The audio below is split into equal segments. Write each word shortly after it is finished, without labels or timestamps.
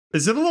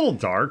Is it a little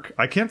dark?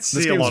 I can't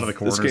see a lot of the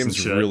corners and shit.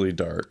 This game's really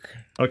dark.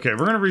 Okay,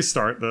 we're gonna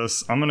restart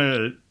this. I'm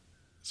gonna...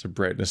 It's a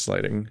brightness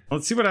lighting.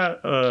 Let's see what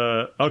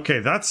okay,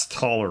 that's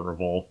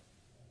tolerable.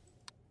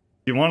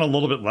 You want a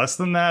little bit less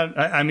than that?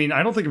 I mean,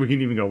 I don't think we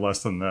can even go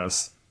less than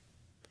this.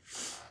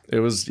 It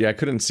was... Yeah, I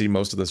couldn't see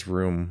most of this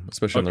room,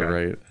 especially on the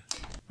right.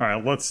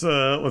 Alright, let's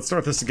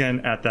start this again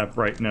at that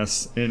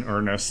brightness in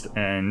earnest,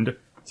 and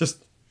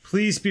just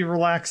please be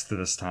relaxed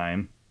this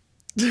time.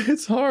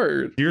 It's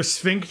hard. Your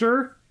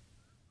sphincter,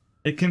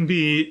 it can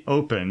be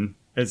open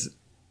as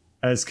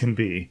can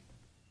be.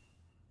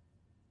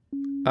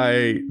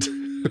 I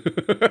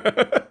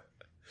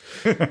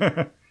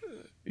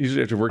usually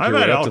have to work your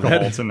way up to that.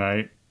 I've had alcohol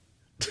tonight.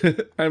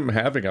 I'm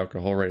having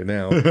alcohol right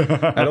now.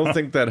 I don't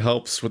think that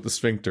helps with the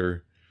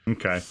sphincter.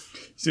 Okay.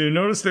 So you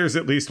notice there's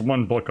at least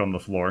one book on the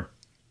floor.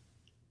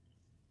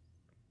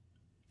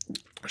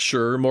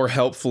 Sure, more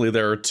helpfully,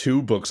 there are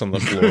 2 books on the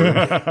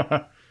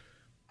floor.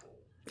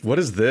 What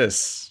is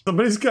this?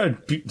 Somebody's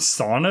got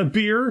sauna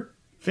beer?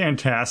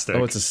 Fantastic.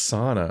 Oh, it's a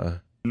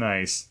sauna.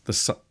 Nice. The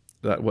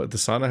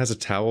sauna has a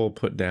towel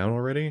put down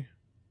already?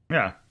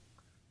 Yeah.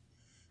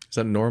 Is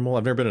that normal?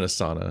 I've never been in a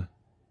sauna. I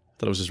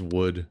thought it was just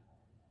wood.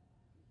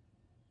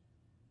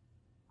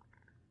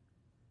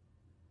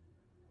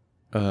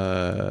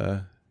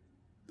 Oh,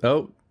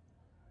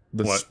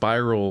 the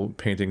spiral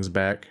painting's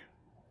back.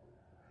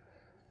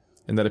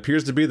 And that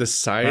appears to be the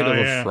side of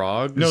a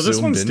frog. No, this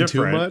one's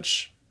different. Too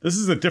much. This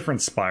is a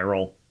different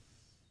spiral.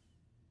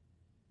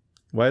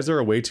 Why is there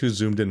a way too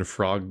zoomed in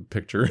frog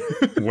picture?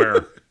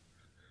 Where?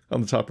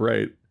 On the top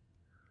right.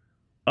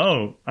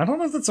 Oh, I don't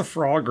know if that's a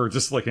frog or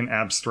just like an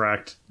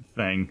abstract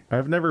thing.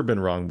 I've never been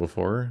wrong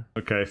before.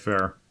 Okay,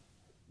 fair.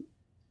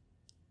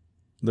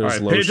 There's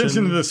all right, pay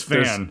attention to this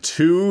fan. There's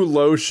 2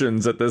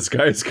 lotions at this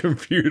guy's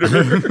computer.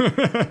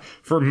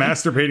 For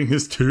masturbating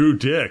his 2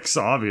 dicks,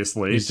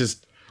 obviously. He's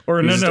just...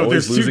 Or no,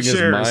 there's 2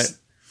 chairs.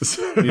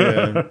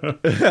 Yeah.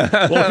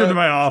 Welcome to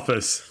my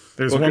office.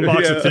 There's 1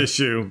 box of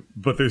tissue,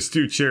 but there's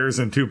 2 chairs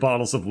and 2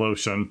 bottles of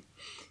lotion.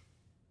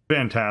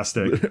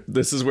 Fantastic.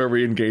 This is where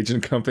we engage in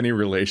company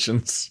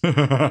relations.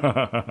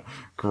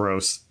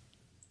 Gross.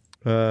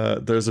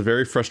 There's a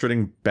very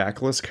frustrating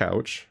backless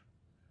couch.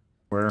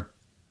 Where?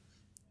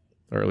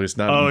 Or at least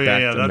not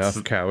backed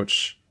enough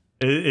couch.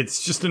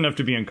 It's just enough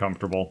to be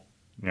uncomfortable.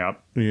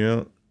 Yep.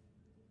 Yeah.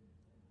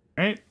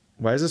 Right?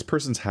 Why is this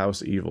person's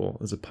house evil?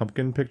 Is it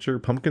pumpkin picture?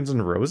 Pumpkins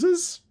and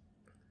roses?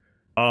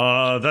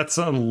 That's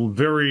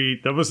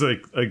that was a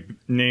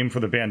name for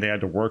the band they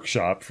had to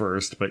workshop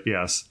first, but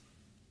yes.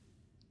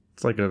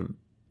 It's like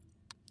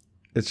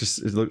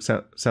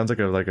sounds like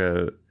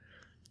a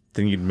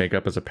thing you'd make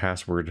up as a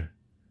password.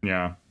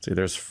 Yeah. See,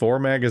 there's 4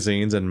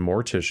 magazines and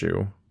more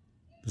tissue.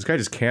 This guy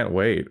just can't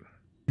wait.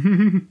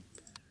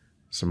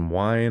 Some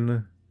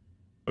wine.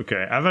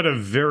 Okay, I've had a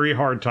very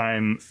hard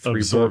time 3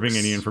 absorbing books.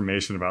 any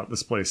information about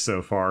this place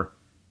so far.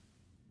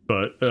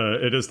 But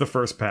it is the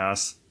first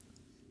pass.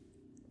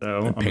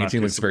 So the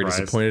painting looks very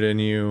disappointed in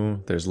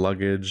you. There's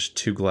luggage,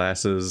 2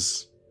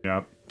 glasses.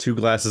 Yep. 2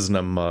 glasses and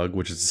a mug,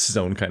 which is its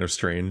own kind of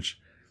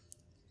strange.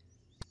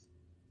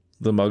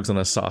 The mug's on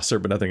a saucer,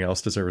 but nothing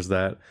else deserves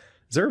that.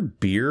 Is there a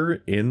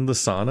beer in the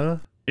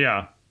sauna?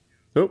 Yeah.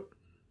 Oh.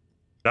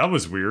 That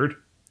was weird.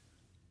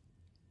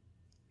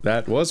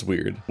 That was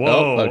weird.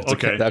 Whoa,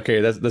 okay.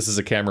 Okay, this is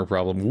a camera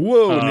problem.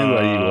 Whoa, new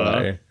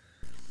UI.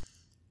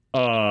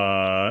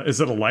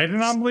 Is it a light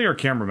anomaly or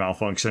camera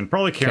malfunction?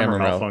 Probably camera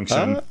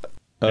malfunction in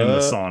the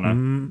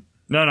sauna.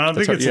 No, I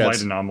think it's a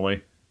light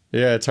anomaly.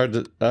 Yeah, it's hard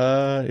to...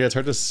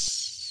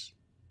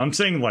 I'm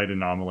saying light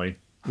anomaly.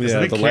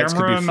 Yeah, the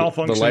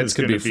lights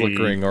could be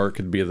flickering, or it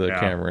could be the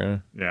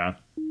camera. Yeah.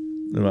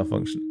 The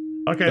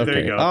malfunction. Okay, there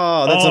you go.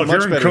 Oh, that's a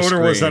much better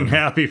screen. Was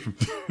unhappy.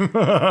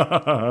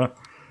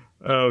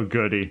 Oh,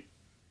 goody.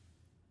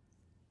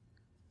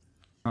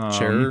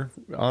 Chair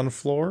on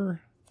floor?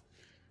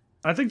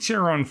 I think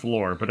chair on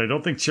floor, but I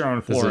don't think chair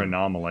on floor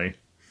anomaly.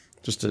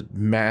 Just a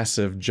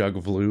massive jug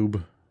of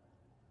lube.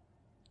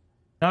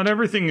 Not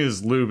everything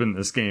is lube in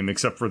this game,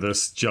 except for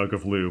this jug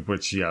of lube,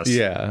 which, yes.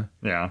 Yeah.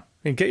 Yeah.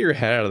 And get your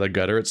head out of the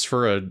gutter. It's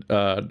for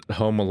a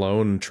Home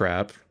Alone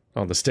trap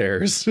on the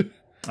stairs.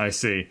 I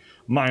see.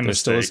 My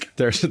mistake.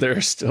 There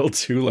are still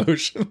 2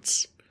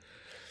 lotions.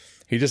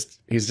 He's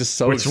just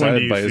so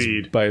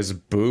excited by his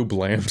boob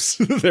lamps.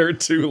 There are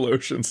 2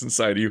 lotions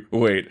inside you.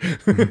 Wait.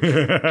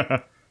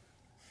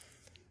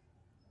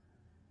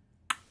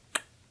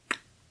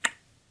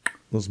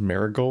 Those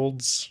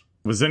marigolds.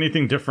 Was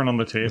anything different on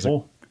the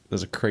table?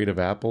 There's a crate of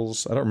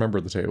apples. I don't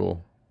remember the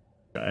table.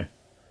 Okay.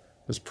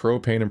 There's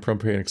propane and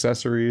propane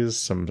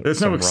accessories. There's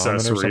no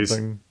accessories. Or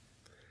something.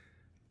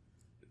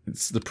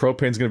 The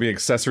propane's going to be an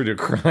accessory to a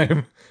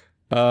crime.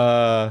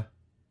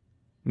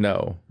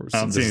 No. I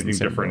don't see anything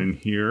different in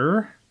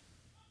here.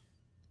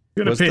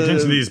 I'm gonna pay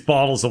attention to these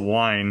bottles of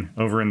wine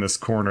over in this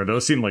corner.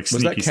 Those seem like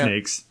sneaky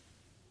snakes.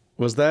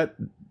 Was that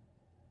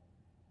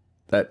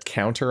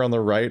counter on the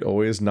right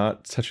always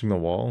not touching the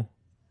wall?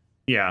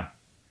 Yeah.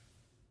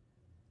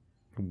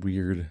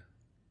 Weird.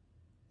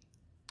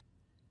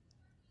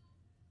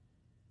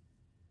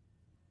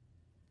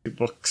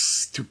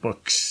 books. 2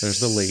 books. There's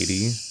the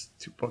lady.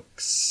 2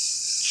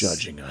 books.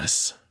 Judging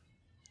us.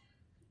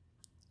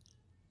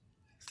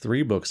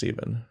 3 books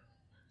even.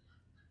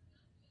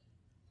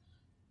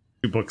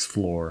 2 books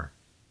floor.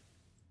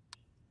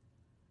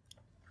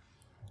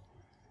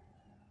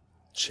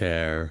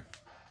 Chair.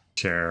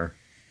 Chair.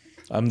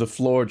 I'm the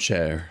floor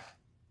chair.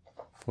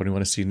 When you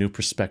want to see new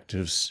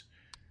perspectives.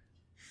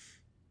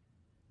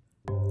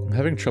 I'm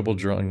having trouble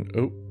drawing...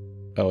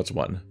 Oh, it's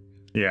 1.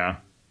 Yeah.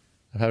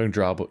 I'm having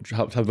trouble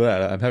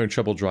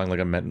drawing like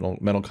a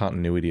mental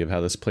continuity of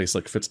how this place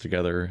like fits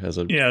together as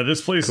a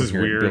this place is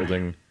weird.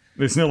 Building.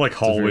 There's no like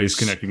hallways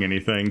connecting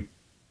anything.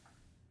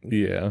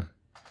 Yeah.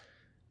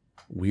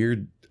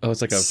 Weird. Oh,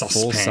 it's like a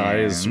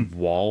full-size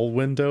wall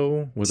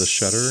window with a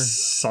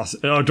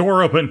shutter.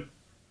 Door open.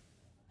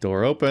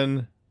 Door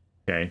open.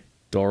 Okay.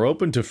 Door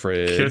open to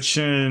fridge.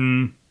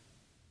 Kitchen.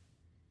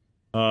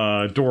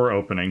 Door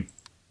opening.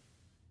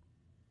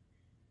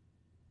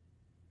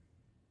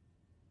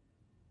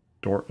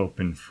 Door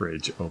open,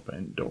 fridge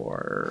open,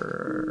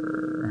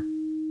 door.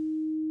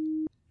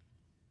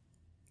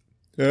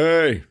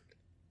 Hey!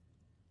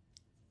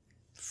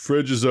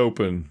 Fridge is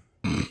open.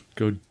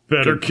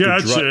 Better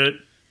catch it.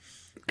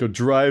 Go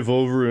drive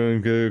over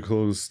and get it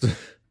closed.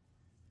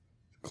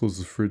 Close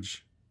the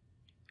fridge.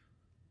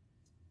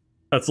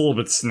 That's a little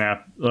bit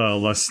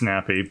less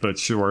snappy, but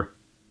sure.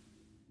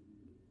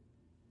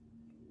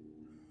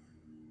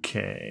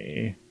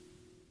 Okay.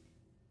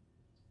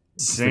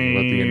 Same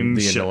about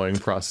the annoying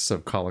process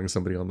of calling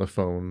somebody on the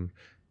phone.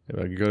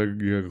 You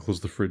gotta close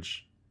the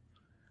fridge.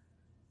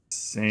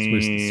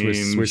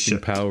 Wasting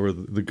power.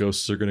 The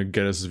ghosts are gonna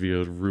get us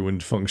via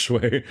ruined feng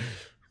shui.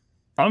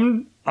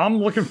 I'm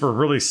looking for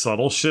really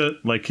subtle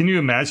shit. Like, can you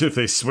imagine if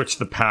they switched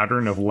the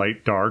pattern of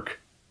light dark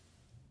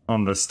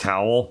on this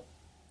towel?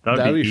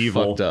 That'd be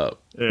evil. Fucked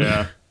up.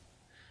 Yeah.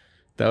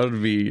 That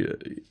would be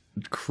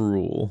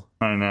cruel.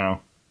 I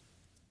know.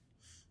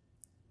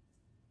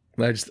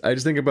 I just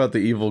think about the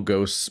evil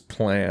ghost's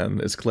plan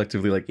is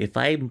collectively like, if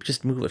I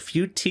just move a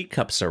few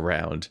teacups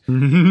around,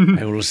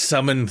 I will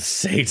summon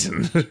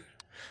Satan.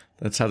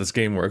 That's how this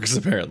game works,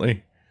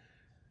 apparently.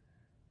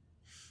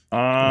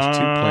 There's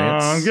 2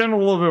 plants. I'm getting a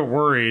little bit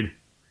worried.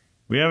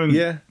 We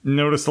haven't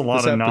noticed a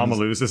lot of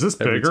anomalies. Is this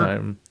bigger?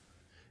 Time.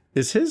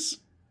 Is his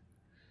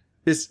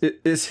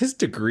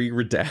degree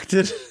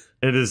redacted?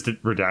 It is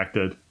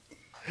redacted.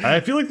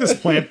 I feel like this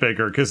plant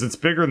bigger because it's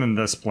bigger than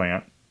this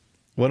plant.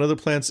 One of the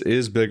plants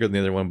is bigger than the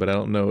other one, but I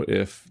don't know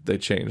if they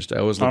changed.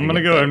 I'm going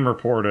to go ahead and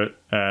report it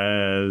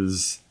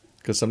as...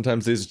 Because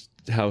sometimes these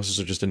houses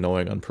are just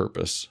annoying on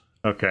purpose.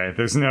 Okay,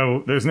 there's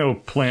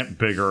no plant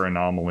bigger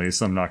anomalies,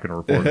 so I'm not going to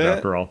report it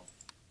after all.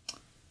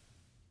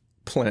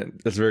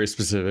 Plant, that's very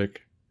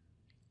specific.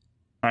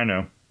 I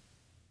know.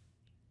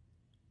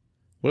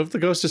 What if the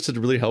ghost just did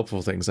really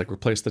helpful things, like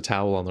replace the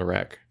towel on the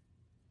rack?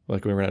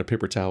 Like when we ran out of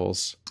paper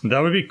towels.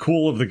 That would be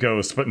cool of the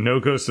ghost, but no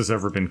ghost has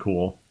ever been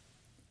cool.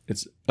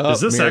 Is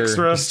this mirror.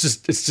 extra? It's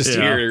just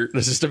here.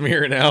 It's just a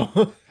mirror now.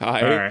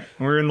 Hi. Alright,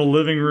 we're in the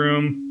living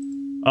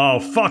room. Oh,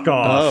 fuck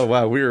off. Oh,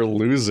 wow, we are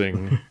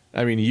losing.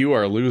 I mean, you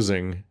are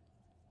losing.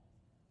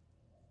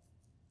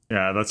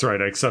 Yeah, that's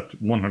right. I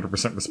accept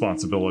 100%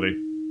 responsibility.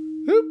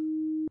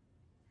 Boop.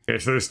 Okay,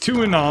 so there's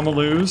 2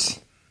 anomalies.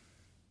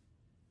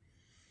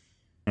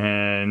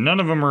 And none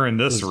of them are in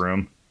this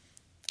room.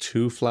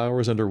 2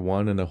 flowers under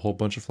one and a whole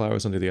bunch of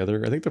flowers under the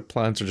other. I think the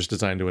plants are just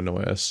designed to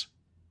annoy us.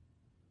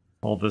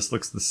 All this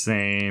looks the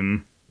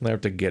same. They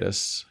have to get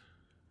us.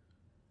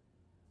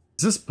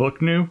 Is this book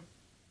new?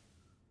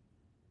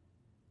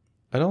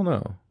 I don't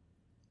know.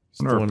 It's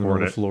I'm the gonna one report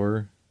on the it.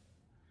 floor.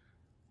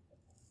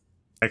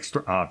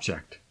 Extra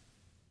object.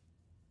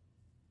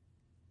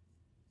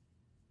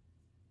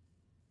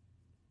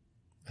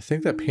 I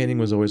think that painting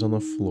was always on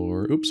the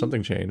floor. Oops,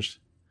 something changed.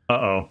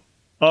 Uh-oh.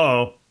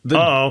 Uh-oh.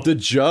 Uh-oh. The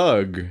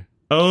jug.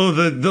 Oh,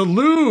 the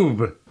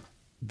lube.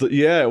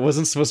 Yeah, it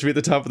wasn't supposed to be at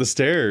the top of the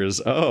stairs.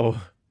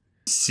 Oh.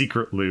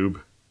 Secret lube.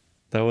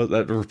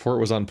 That report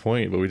was on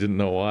point, but we didn't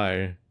know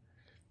why.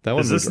 That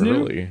one was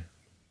early.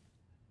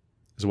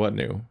 Is what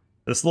new?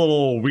 This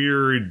little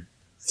weird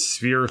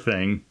sphere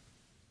thing.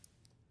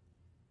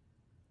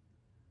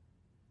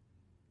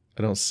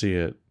 I don't see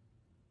it.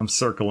 I'm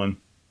circling.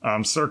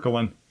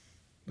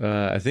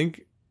 I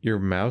think your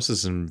mouse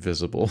is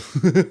invisible.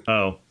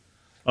 Oh.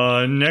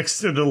 Next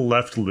to the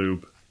left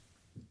lube.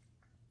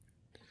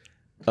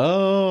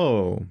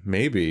 Oh,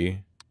 maybe.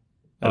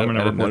 I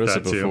didn't notice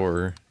it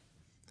before.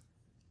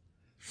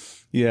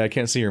 Yeah, I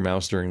can't see your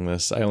mouse during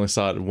this. I only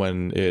saw it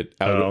when it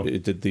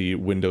did the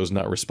Windows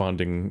not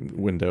responding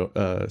window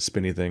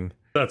spinny thing.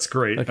 That's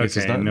great.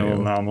 Okay, no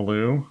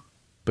anomaly.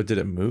 But did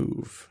it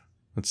move?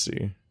 Let's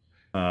see.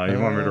 You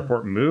want me to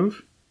report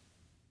move?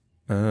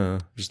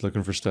 Just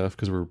looking for stuff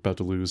because we're about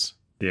to lose.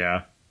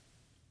 Yeah.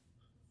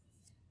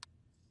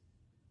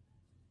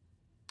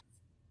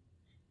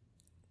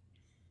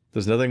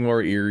 There's nothing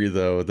more eerie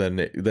though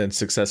than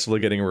successfully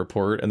getting a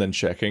report and then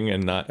checking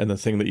and the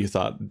thing that you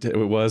thought it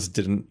was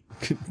didn't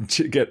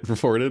get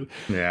reported.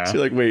 Yeah. So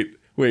you're like,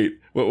 Wait,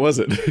 what was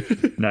it?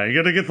 Now you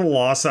gotta get the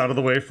loss out of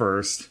the way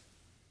first.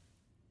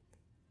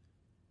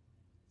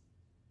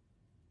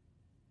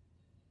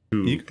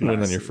 Ooh, You can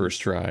win on your first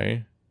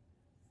try.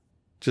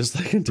 Just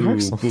like in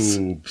Dark Souls.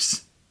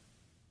 Boobs.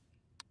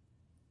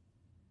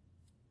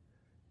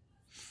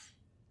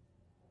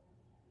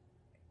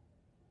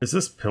 Is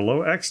this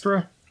pillow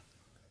extra?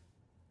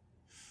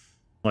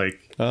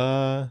 Like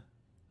the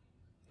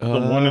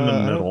one in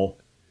the middle.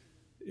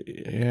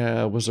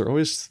 Yeah, was there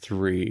always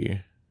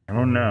 3? I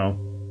don't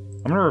know.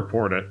 I'm gonna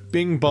report it.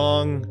 Bing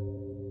bong.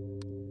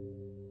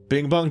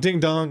 Bing bong ding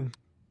dong.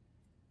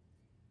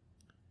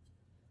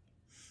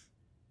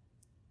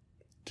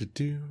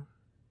 Do.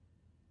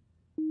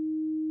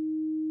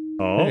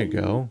 Oh, there you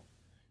go.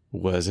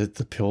 Was it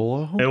the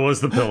pillow? It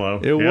was the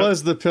pillow. It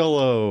was the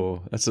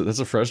pillow. That's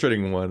a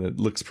frustrating one. It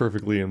looks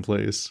perfectly in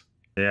place.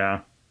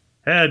 Yeah.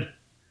 Head.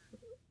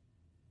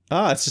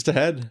 Ah, it's just a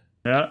head.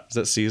 Yeah. Is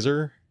that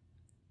Caesar?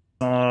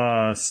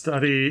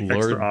 Study Lord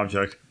extra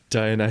object.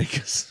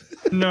 Dionychus.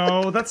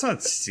 No, that's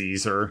not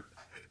Caesar.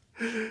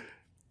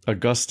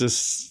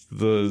 Augustus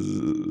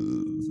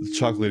the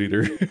chocolate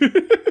eater.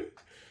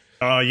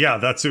 Yeah,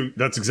 that's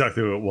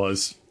exactly who it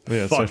was.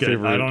 Yeah, it's Fuck my it.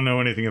 favorite. I don't know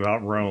anything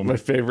about Rome. My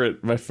favorite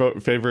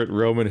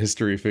Roman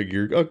history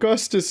figure,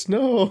 Augustus.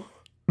 No,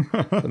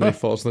 and he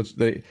falls.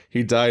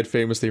 He died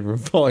famously from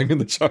falling in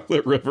the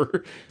chocolate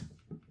river.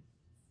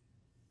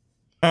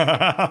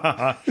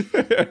 Wow,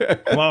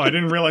 I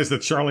didn't realize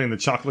that Charlie and the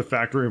Chocolate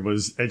Factory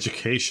was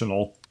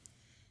educational.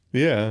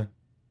 Yeah,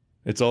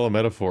 it's all a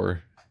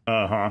metaphor.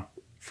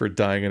 For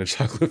dying in a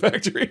chocolate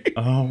factory.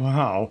 Oh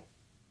wow,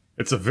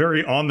 it's a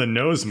very on the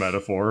nose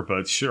metaphor,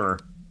 but sure.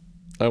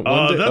 That's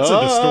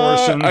a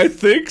distortion. I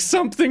think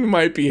something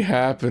might be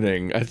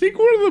happening. I think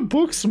one of the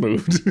books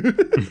moved.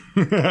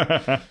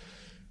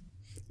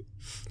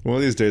 One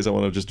of these days, I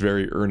want to just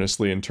very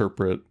earnestly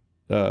interpret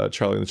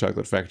Charlie and the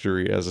Chocolate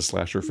Factory as a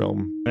slasher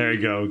film. There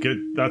you go.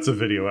 That's a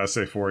video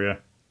essay for you.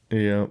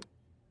 Yeah.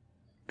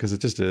 Because it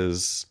just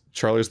is.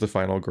 Charlie's the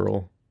final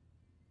girl.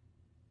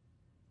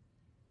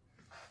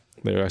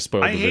 There, I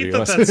spoiled the video. I hate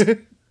that that's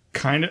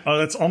kind of...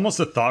 that's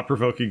almost a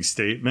thought-provoking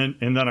statement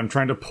in that I'm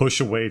trying to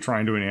push away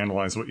trying to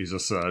analyze what you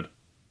just said.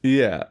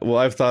 Yeah, well,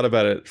 I've thought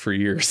about it for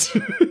years.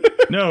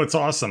 No, it's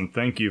awesome.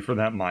 Thank you for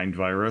that mind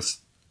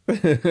virus.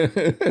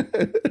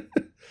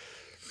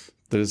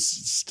 There's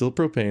still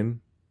propane.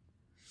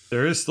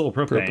 There is still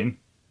propane.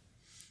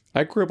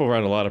 I grew up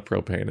around a lot of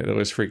propane. It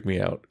always freaked me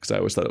out because I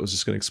always thought it was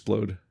just going to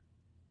explode.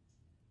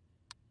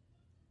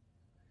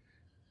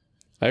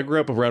 I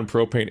grew up around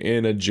propane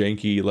in a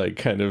janky, like,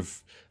 kind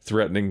of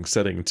threatening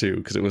setting, too,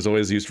 because it was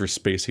always used for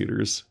space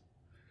heaters.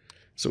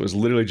 So it was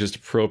literally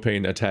just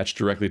propane attached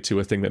directly to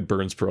a thing that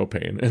burns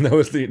propane, and that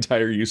was the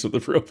entire use of the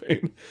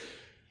propane.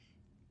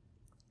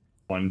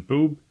 1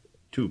 boob,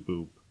 2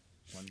 boob.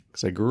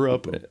 Because I grew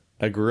up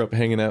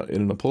hanging out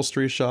in an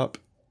upholstery shop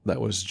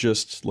that was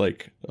just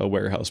like a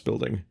warehouse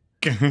building.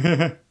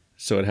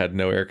 So it had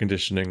no air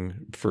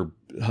conditioning for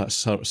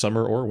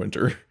summer or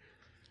winter.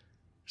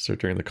 So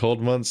during the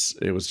cold months,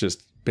 it was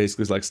just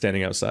basically like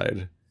standing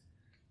outside.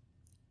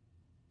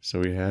 So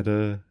we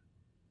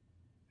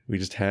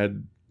just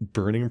had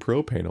burning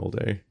propane all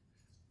day.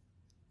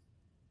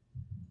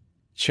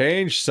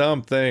 Change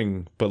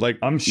something, but like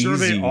I'm sure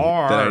easy they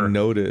are. that I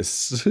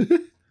notice.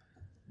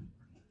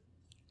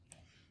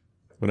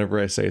 Whenever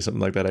I say something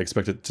like that, I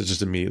expect it to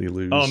just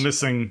immediately lose. Oh,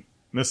 missing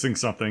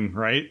something,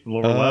 right?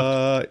 Lower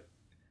left.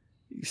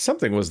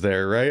 Something was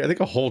there, right? I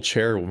think a whole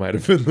chair might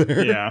have been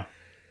there. Yeah.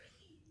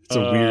 It's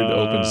a weird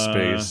open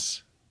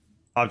space.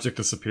 Object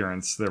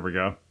disappearance. There we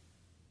go.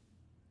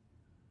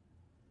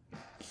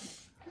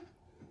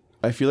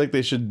 I feel like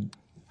they should...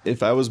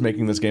 If I was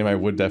making this game, I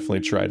would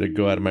definitely try to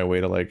go out of my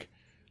way to, like,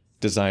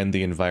 design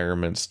the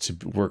environments to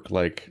work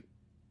like...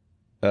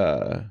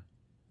 those,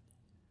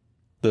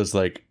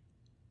 like,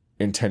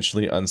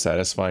 intentionally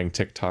unsatisfying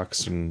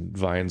TikToks and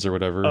Vines or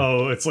whatever.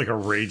 Oh, it's like a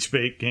rage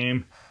bait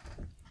game?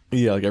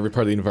 Yeah, like every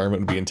part of the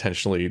environment would be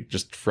intentionally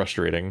just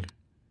frustrating.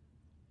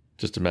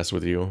 Just to mess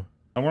with you.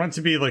 I want it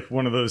to be like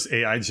one of those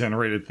AI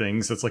generated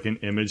things that's like an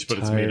image, but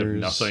it's made of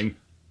nothing.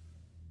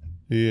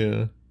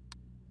 Yeah.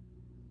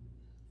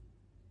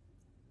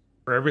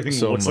 Where everything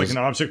looks like an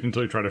object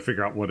until you try to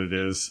figure out what it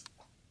is.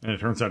 And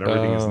it turns out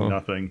everything is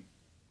nothing.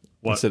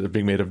 What? Instead of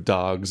being made of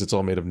dogs, it's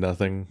all made of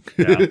nothing.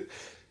 Yeah.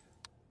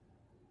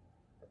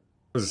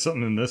 Was there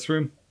something in this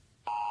room?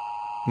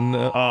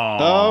 No.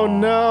 Oh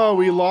no,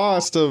 we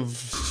lost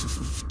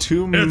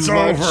too much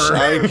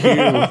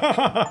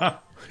IQ.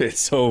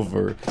 It's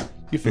over.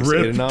 You fixed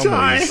 8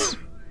 anomalies.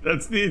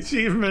 That's the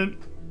achievement.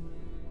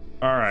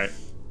 Alright.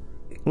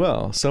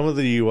 Well, some of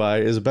the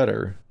UI is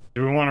better.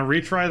 Do we want to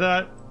retry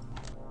that?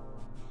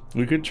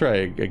 We could try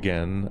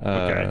again.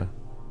 Okay.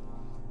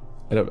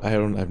 I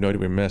have no idea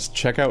we missed.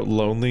 Check out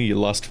lonely,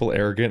 lustful,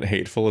 arrogant,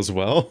 hateful as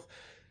well.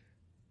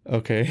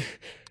 Okay.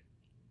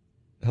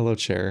 Hello,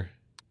 chair.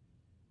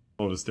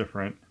 What was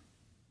different?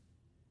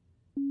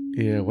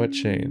 Yeah, what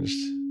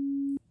changed?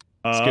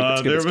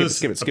 There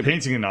was a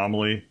painting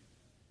anomaly.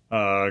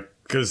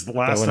 Because the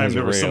last time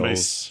there was somebody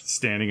rails.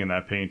 standing in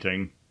that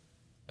painting.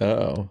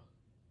 Oh.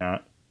 Yeah.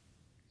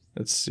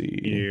 Let's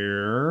see.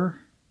 Here.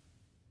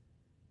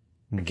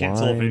 I can't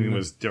tell if anything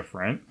was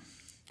different.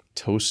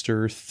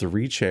 Toaster,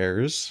 3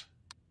 chairs.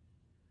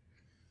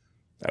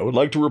 I would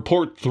like to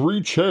report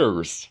 3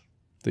 chairs.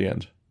 The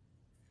end.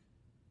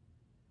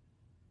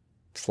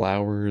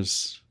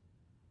 Flowers.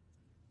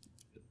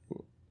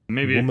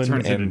 Maybe it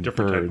turns into a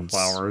different type of birds.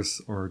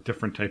 flowers or a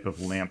different type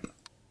of lamp.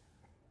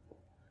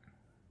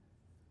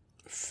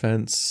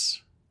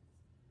 Fence.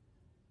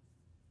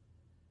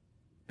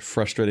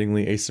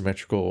 Frustratingly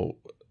asymmetrical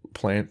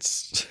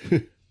plants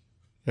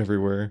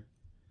everywhere.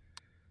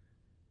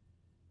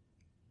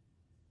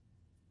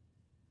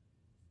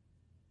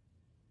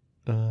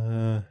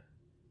 I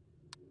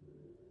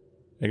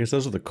guess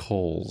those are the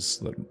coals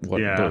that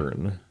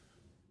burn.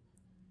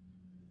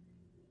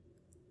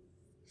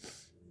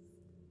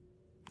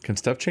 Can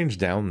stuff change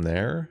down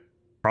there?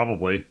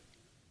 Probably.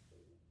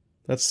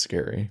 That's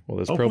scary. Well,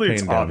 there's hopefully propane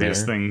it's down obvious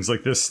there. things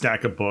like this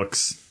stack of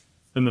books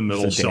in the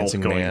middle Just a shelf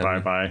dancing going man.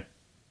 bye-bye.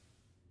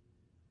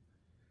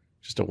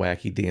 Just a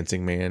wacky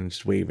dancing man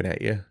just waving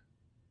at you.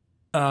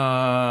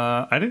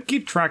 I didn't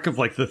keep track of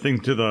like the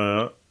thing to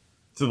the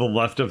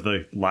left of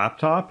the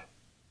laptop.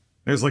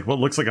 There's like what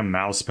looks like a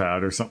mouse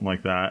pad or something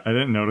like that. I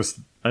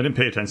didn't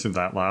pay attention to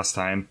that last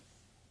time.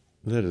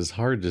 That is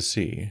hard to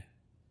see.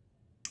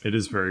 It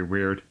is very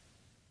weird.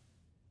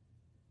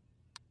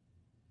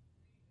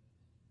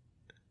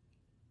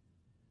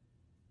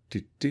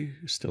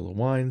 Still a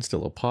wine,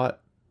 still a pot.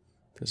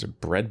 There's a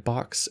bread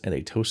box and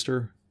a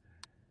toaster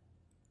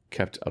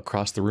kept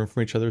across the room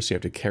from each other, so you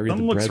have to carry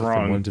Something the looks bread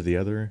wrong. from one to the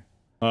other.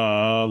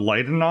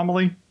 Light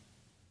anomaly?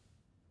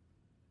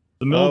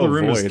 The middle of the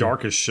room is void.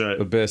 dark as shit.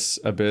 Abyss.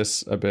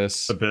 Abyss?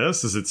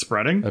 Is it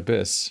spreading?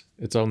 Abyss.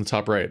 It's on the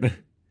top right.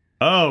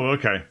 Oh,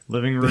 okay.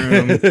 Living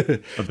room. Abyss.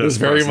 It's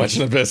very much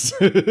an abyss.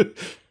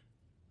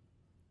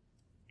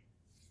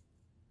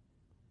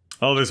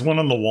 Oh, there's one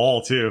on the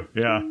wall too.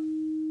 Yeah.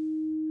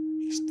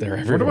 They're I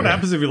everywhere. wonder what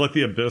happens if you let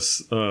the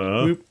abyss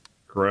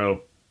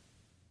grow.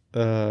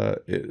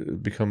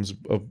 It becomes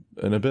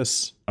an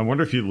abyss. I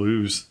wonder if you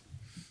lose.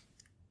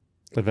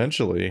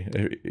 Eventually,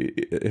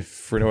 if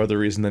for no other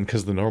reason than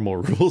because the normal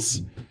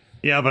rules.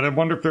 Yeah, but I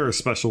wonder if there are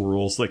special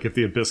rules, like if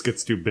the abyss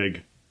gets too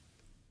big.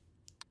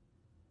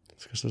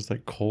 It's because there's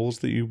like coals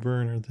that you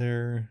burn are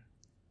there.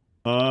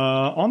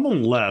 On the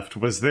left,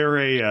 was there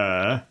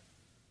a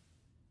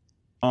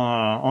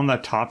on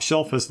that top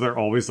shelf, is there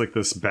always like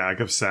this bag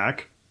of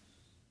sack?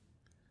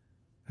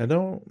 I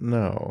don't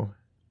know.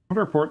 I'm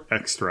gonna report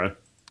extra.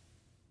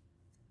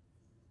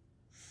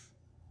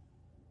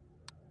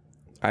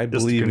 I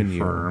Just believe to in you.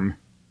 confirm.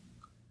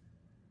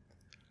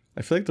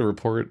 I feel like the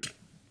report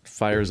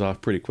fires off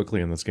pretty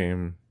quickly in this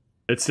game.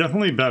 It's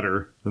definitely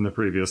better than the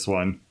previous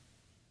one.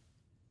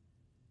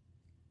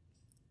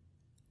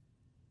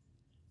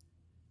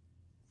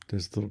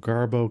 There's the little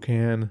Garbo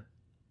can.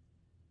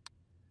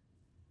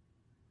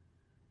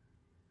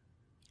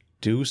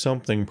 Do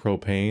something,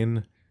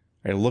 propane.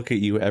 I look at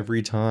you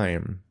every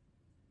time.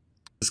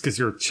 Just because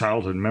your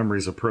childhood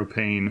memories of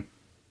propane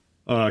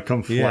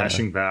come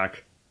flashing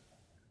back.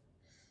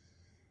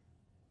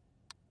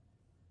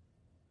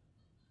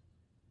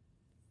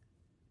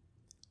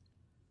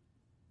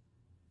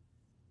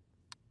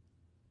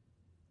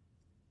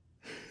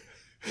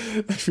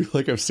 I feel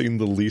like I've seen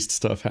the least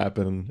stuff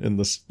happen in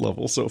this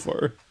level so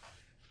far.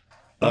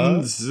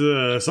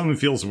 Something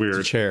feels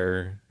weird.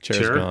 Chair's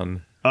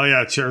gone. Oh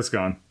yeah, chair's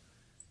gone.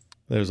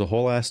 There's a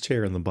whole ass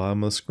chair in the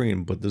bottom of the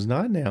screen, but there's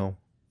not now.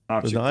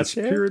 Object not a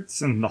chair?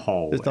 disappearance in the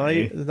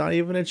hallway. There's not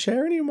even a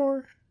chair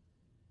anymore.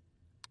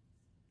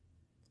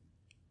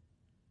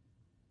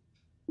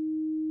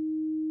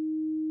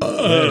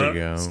 There you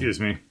go.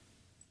 Excuse me.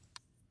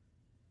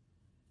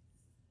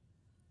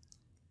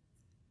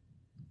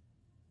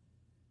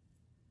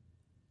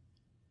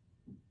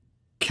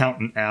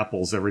 Counting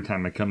apples every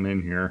time I come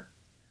in here.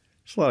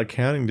 There's a lot of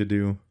counting to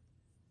do.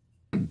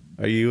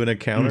 Are you an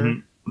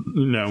accounter?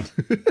 No.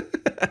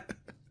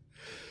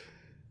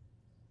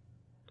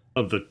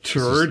 Of the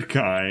turd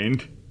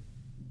kind.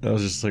 I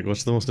was just like,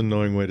 what's the most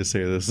annoying way to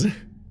say this?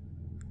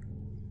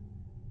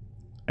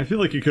 I feel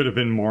like you could have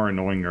been more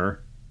annoyinger.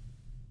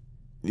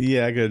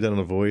 Yeah, I could have done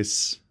a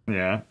voice.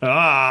 Yeah.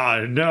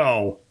 Ah,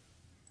 no.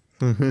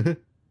 You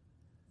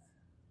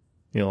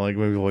know, like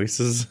my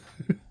voices.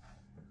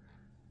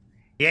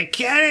 You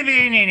could have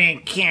been an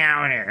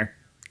encounter.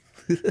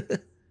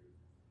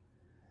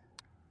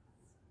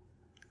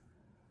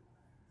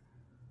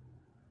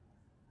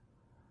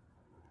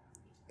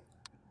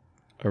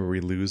 Are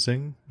we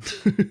losing?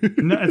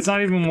 No, it's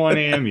not even 1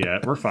 a.m.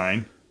 yet. We're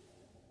fine.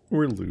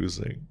 We're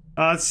losing.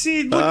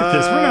 See, look at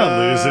this. We're not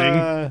losing.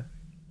 A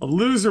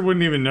loser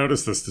wouldn't even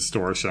notice this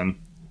distortion.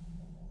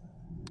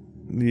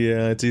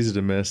 Yeah, it's easy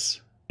to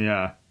miss.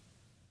 Yeah.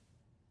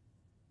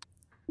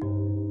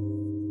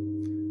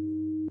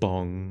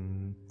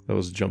 Bong. That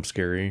was jump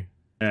scary.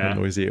 Yeah. How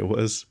noisy it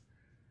was.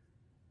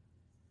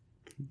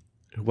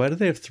 Why do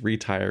they have 3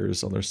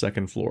 tires on their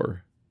second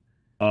floor?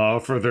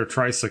 For their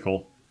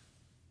tricycle.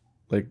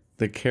 Like,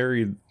 they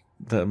carried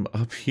them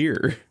up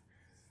here.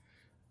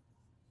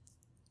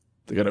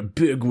 They got a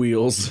big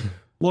wheels.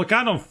 Look,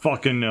 I don't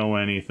fucking know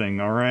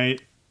anything,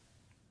 alright?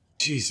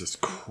 Jesus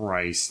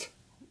Christ.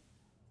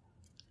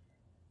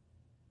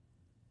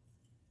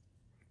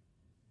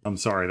 I'm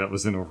sorry, that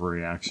was an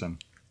overreaction.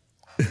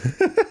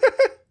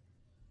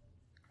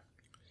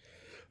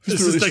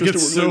 It's just, I get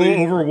so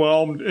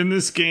overwhelmed in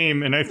this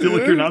game, and I feel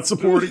like you're not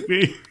supporting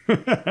me.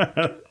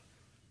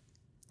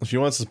 If you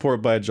want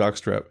support, buy a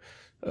jockstrap.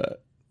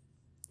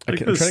 I'm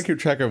trying to keep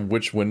track of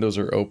which windows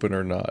are open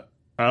or not.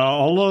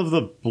 All of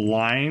the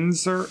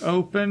blinds are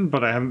open,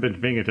 but I haven't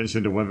been paying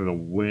attention to whether the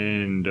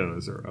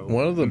windows are open.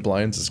 One of the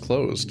blinds is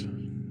closed.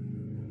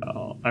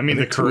 Oh, I mean,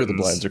 the curtains. Two of the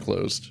blinds are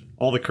closed.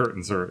 All the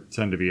curtains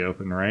tend to be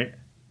open, right?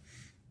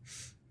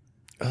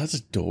 Oh, that's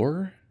a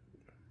door?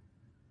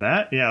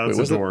 That? Yeah,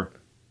 that's a door.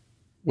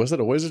 Was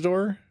it always a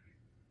door?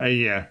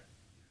 Yeah.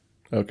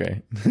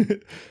 Okay.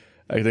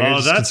 I think I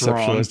just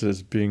conceptualized it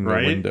as being a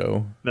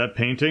window. That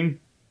painting?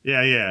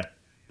 Yeah.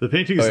 The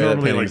painting is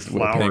normally like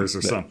flowers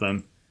or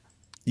something.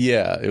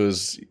 Yeah, it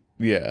was.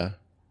 Yeah.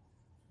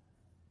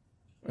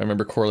 I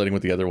remember correlating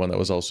with the other one that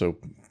was also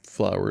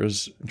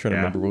flowers. I'm trying to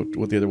remember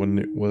what the other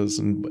one was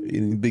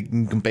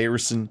in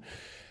comparison.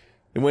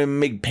 And when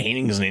make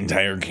paintings an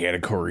entire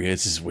category,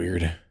 it's just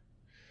weird.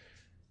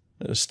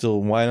 There's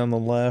still wine on the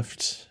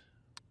left.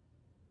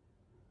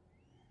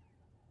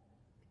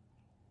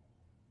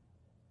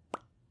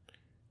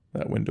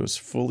 That window is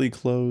fully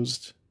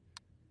closed.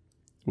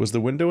 Was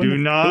the window in Do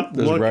not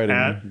look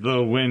at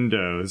the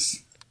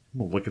windows.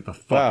 We'll look at the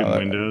fucking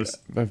windows.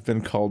 I've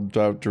been called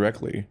out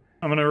directly.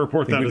 I'm going to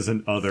report that as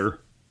an other.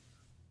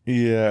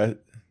 Yeah.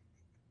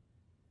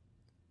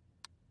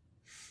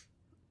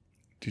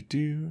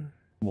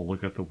 We'll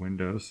look at the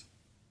windows.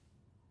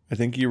 I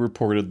think you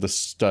reported the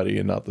study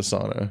and not the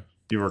sauna.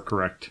 You are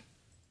correct.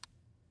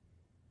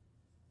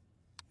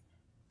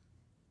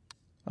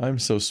 I'm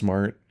so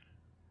smart.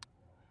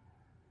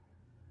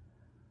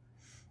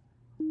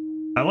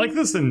 I like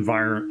this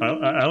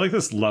environment. I like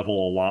this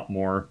level a lot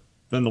more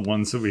than the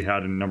ones that we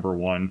had in number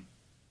 1.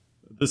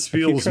 This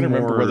feels more... I can't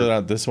remember whether or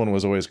not this one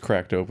was always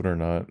cracked open or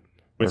not.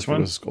 Which one?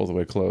 It was all the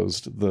way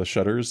closed. The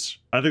shutters?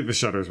 I think the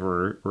shutters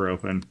were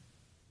open.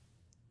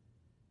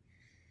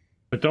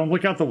 But don't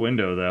look out the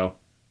window, though.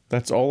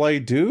 That's all I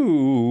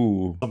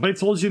do. Somebody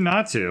told you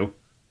not to.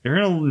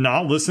 You're gonna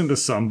not listen to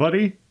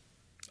somebody?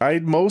 I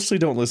mostly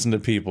don't listen to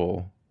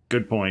people.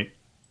 Good point.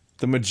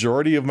 The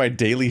majority of my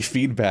daily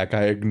feedback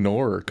I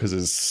ignore because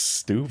it's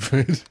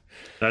stupid.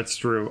 That's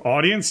true.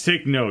 Audience,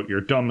 take note.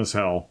 You're dumb as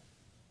hell.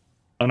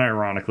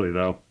 Unironically,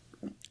 though.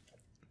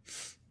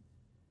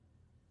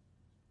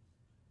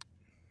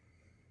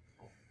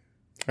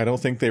 I don't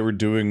think they were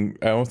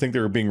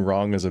being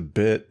wrong as a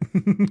bit.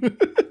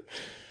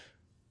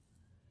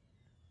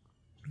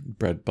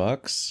 Bread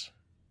box.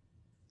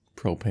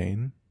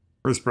 Propane.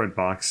 Where's bread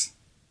box?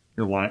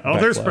 You're lying. Oh,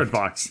 there's bread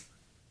box.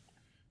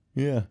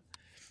 Yeah.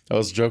 I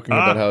was joking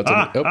about how it's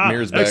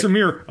mirror's back. Extra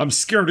mirror. I'm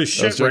scared as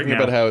shit right now. I was joking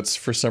about how it's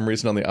for some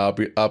reason on the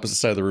opposite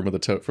side of the room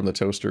of from the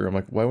toaster. I'm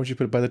like, why would you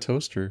put it by the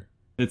toaster?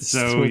 It's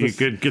so you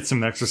could get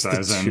some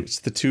exercise in.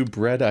 It's the two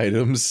bread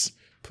items.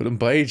 Put them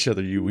by each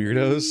other, you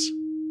weirdos.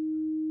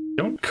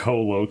 Don't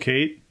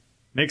co-locate.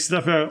 Make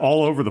stuff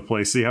all over the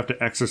place so you have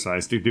to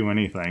exercise to do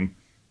anything.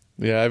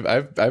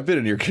 Yeah, I've been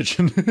in your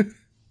kitchen.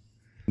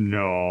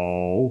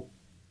 No.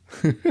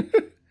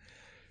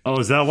 Oh,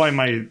 is that why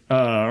my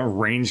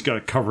range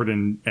got covered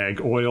in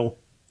egg oil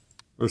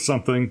or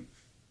something?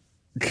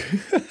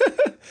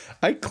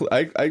 I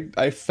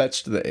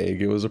fetched the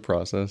egg. It was a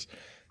process,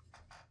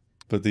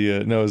 but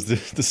the no, it was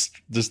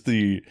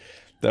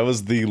that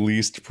was the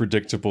least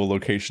predictable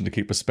location to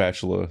keep a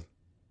spatula.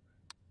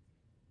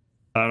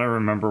 I don't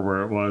remember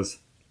where it was.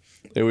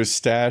 It was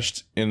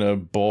stashed in a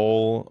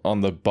bowl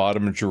on the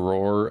bottom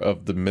drawer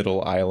of the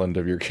middle island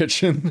of your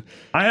kitchen.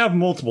 I have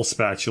multiple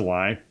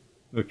spatulae.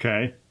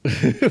 Okay.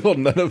 Well,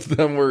 none of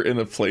them were in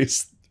a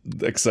place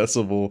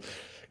accessible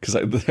because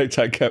I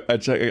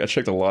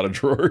checked a lot of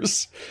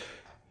drawers.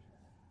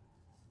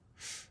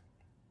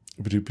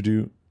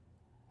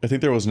 I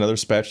think there was another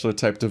spatula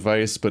type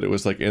device, but it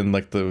was like in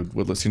like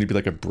what seemed to be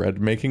like a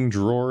bread making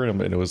drawer, and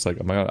it was like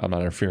I'm not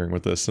interfering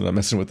with this, and I'm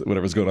messing with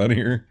whatever's going on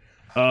here.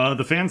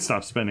 The fan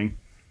stopped spinning.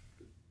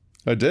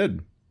 I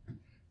did.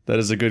 That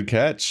is a good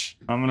catch.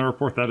 I'm gonna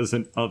report that as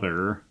an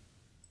other.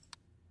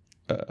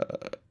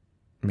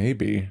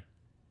 Maybe.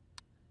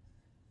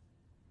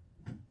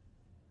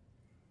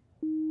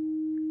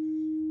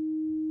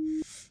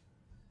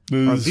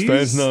 This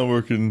fan's not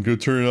working. Go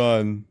turn it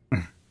on.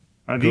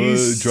 Are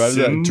these drive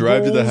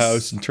to the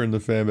house and turn the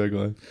fan back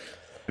on.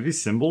 Are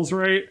these symbols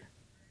right?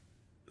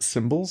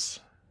 Symbols?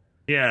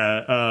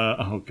 Yeah.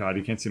 Oh god,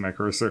 you can't see my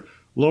cursor.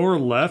 Lower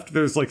left,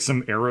 there's like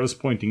some arrows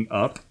pointing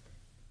up,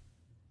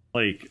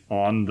 like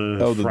on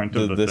the front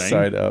of the this thing.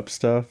 Side up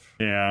stuff.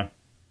 Yeah.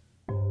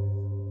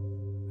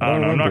 I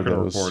don't know. I'm not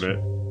gonna report it.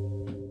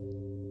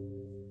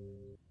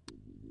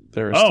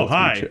 There are Oh, still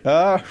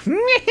hi.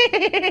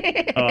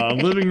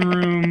 Living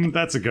room.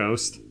 That's a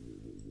ghost.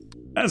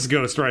 That's a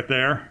ghost right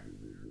there.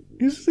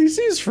 He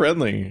seems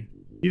friendly.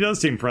 He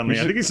does seem friendly.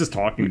 I think he's just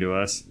talking to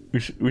us.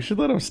 We should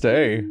let him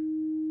stay.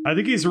 I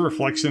think he's a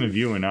reflection of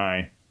you and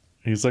I.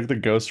 He's like the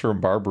ghost from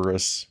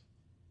Barbarous.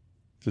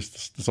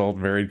 Just this old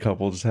married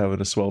couple just having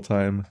a swell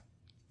time.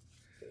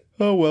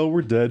 Oh well,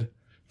 we're dead.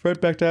 Right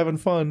back to having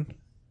fun.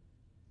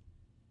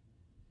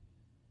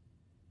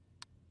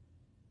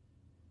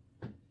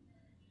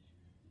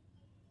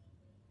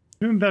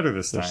 Doing better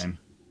this time.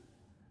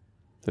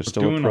 There's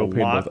still a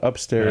propane both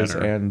upstairs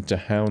better. and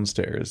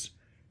downstairs.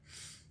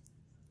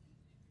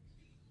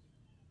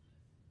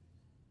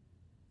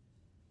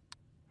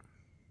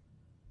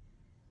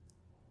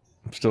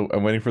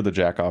 I'm waiting for the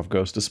jack-off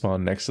ghost to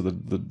spawn next to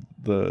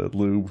the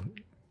lube.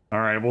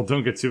 Alright, well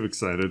don't get too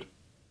excited.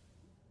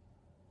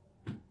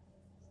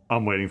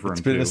 I'm waiting for him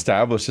It's been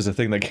established as a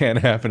thing that can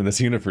happen in this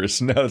universe.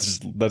 Now that's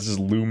just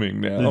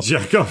looming now. The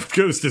jack-off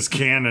ghost is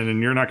canon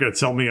and you're not going to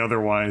tell me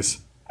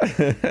otherwise.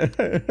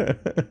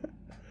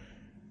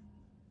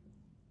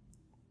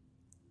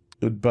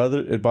 It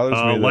bothers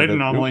me. Light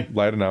anomaly.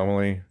 Light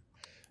anomaly.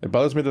 It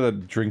bothers me that the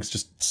drinks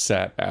just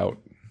sat out.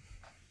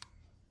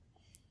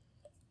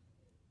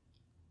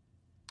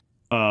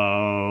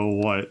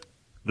 What?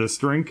 This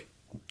drink?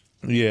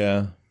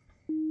 Yeah.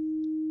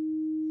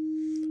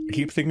 I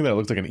keep thinking that it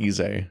looks like an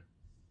Ize.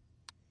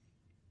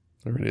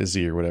 Or an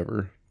Izzy or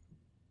whatever.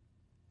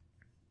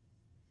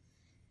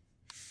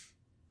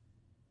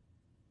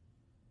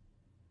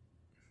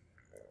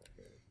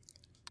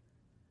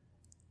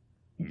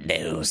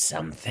 Do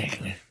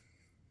something.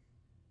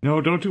 No,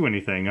 don't do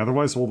anything,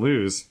 otherwise we'll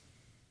lose.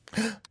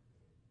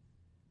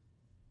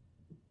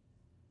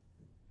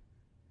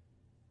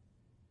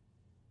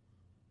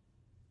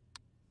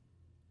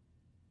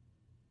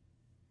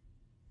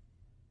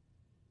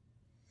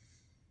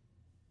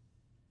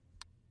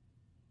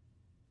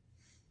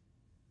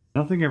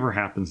 Nothing ever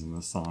happens in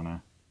the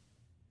sauna.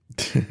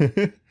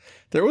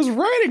 There was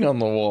writing on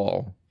the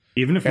wall.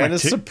 Even if and a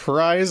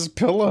surprise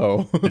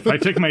pillow. If I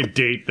take my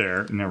date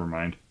there, never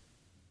mind.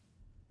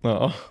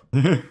 Oh.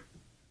 Nothing's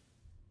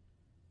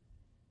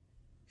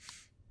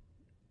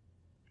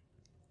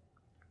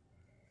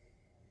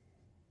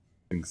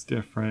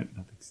different.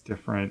 Nothing's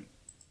different.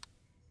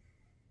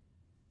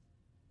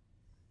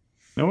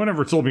 No one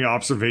ever told me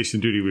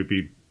observation duty would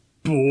be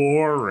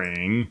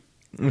boring.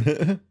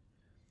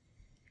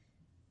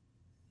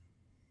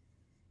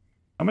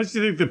 How much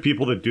do you think the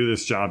people that do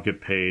this job get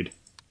paid?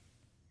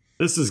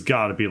 This has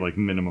got to be like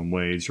minimum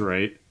wage,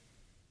 right?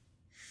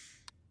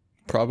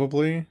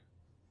 Probably.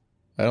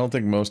 I don't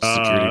think most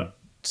security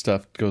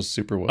stuff goes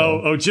super well.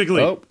 Oh,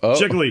 Jiggly. Oh.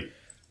 Jiggly.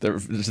 They're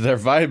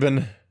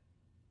vibing.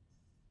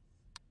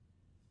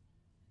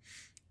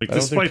 Like,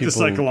 despite the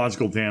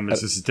psychological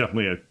damage, this is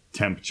definitely a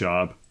temp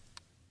job.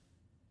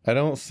 I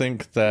don't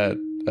think that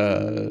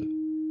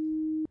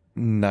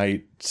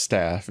night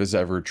staff is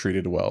ever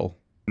treated well.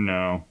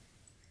 No.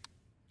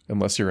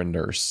 Unless you're a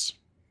nurse.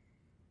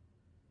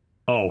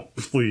 Oh,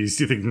 please.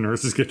 Do you think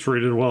nurses get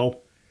treated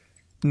well?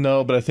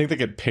 No, but I think they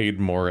get paid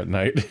more at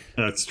night.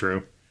 That's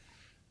true.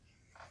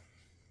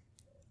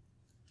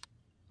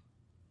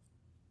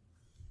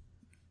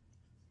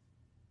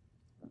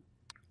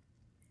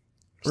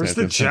 Where's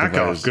the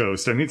jack-off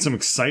ghost? I need some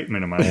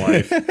excitement in my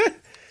life.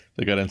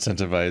 They got to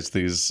incentivize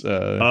these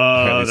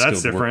that's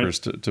skilled workers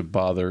to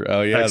bother.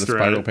 Oh yeah, the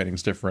spiral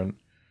painting's different.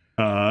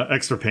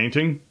 Extra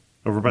painting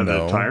over by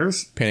the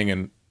tires?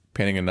 Painting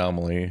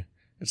anomaly.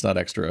 It's not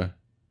extra.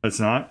 It's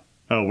not?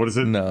 Oh, what is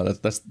it? No,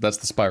 that's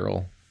the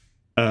spiral.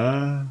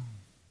 There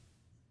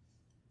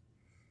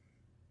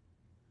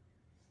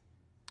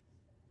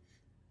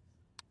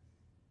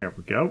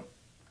we go.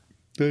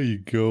 There you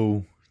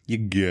go. You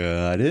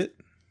got it.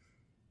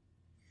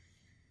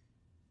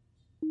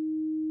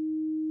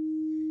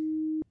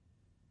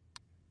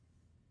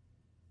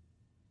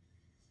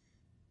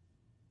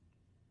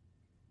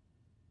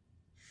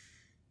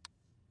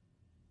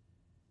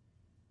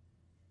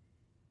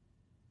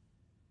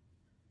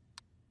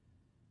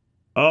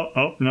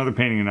 Oh, another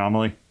painting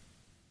anomaly.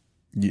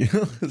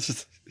 Yeah,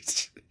 it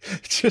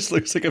just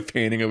looks like a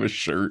painting of a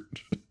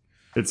shirt.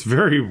 It's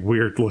very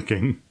weird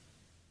looking.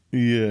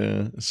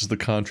 Yeah, this is the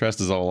contrast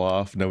is all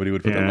off. Nobody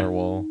would put that on their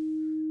wall.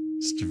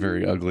 It's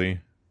very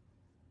ugly.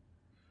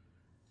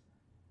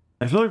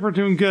 I feel like we're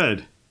doing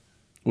good.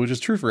 Which is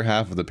true for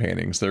half of the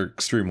paintings. They're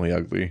extremely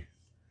ugly.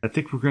 I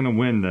think we're gonna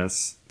win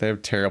this. They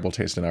have terrible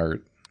taste in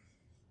art.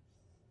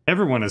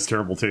 Everyone has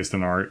terrible taste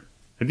in art.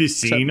 Have you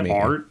seen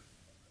art?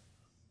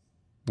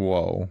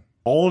 Whoa.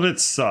 All of it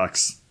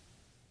sucks.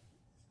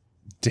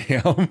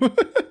 Damn.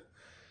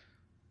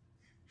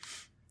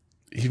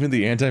 Even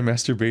the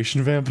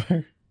anti-masturbation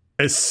vampire?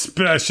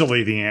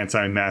 Especially the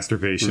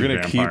anti-masturbation vampire.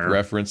 We're gonna keep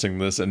referencing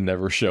this and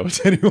never show it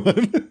to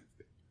anyone.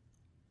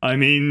 I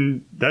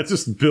mean, that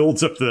just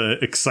builds up the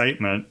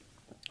excitement.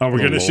 Are we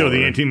going to show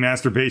the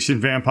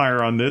anti-masturbation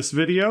vampire on this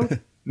video?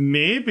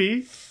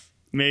 Maybe.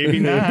 Maybe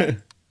not.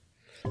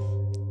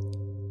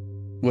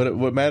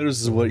 What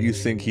matters is what you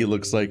think he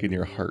looks like in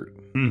your heart.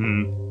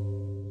 Mm-hmm.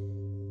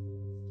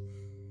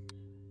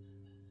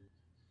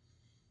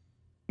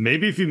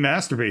 Maybe if you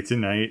masturbate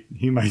tonight,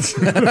 he might.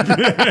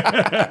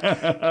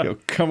 Yo,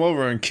 come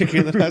over and kick you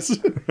in the nuts.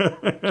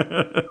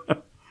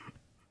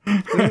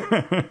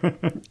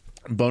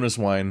 Bonus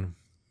wine.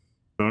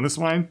 Bonus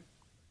wine?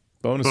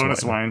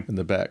 Bonus wine in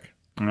the back.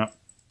 Yep.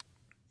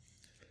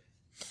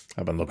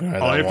 I've been looking at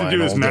that. All you have to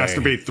do is day.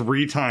 masturbate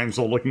 3 times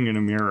while looking in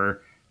a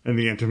mirror, and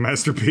the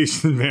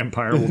anti-masturbation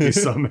vampire will be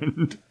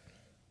summoned.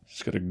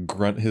 Just gotta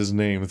grunt his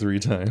name 3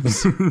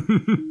 times.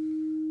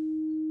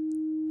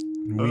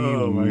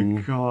 Oh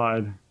my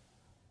god.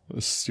 What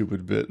a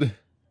stupid bit.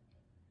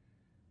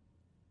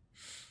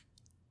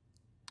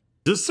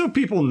 Just so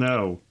people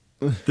know,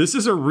 this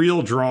is a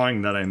real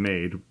drawing that I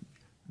made.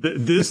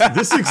 This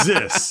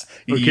exists.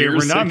 Okay,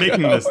 we're not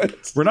making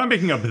this. We're not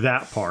making up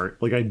that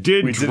part. Like I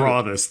did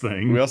draw this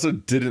thing. We also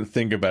didn't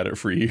think about it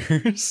for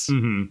years.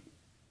 Mm-hmm.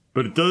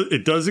 But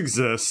it does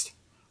exist.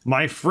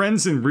 My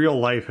friends in real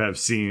life have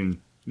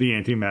seen the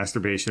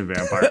anti-masturbation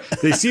vampire.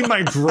 They see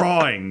my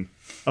drawing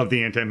of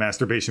the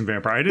anti-masturbation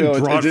vampire. I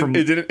didn't draw it from.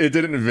 It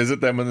didn't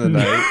visit them in the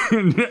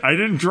night. I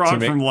didn't draw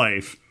it from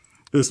life.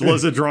 This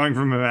was a drawing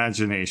from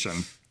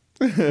imagination.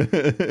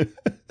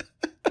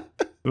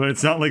 But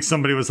it's not like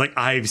somebody was like,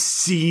 I've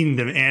seen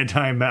the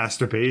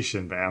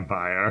anti-masturbation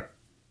vampire.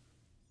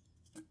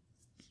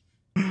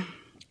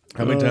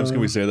 How many times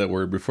can we say that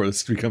word before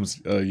this becomes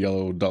a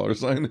yellow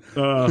 $sign?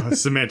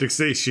 Semantic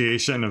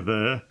satiation of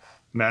the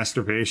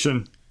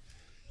masturbation.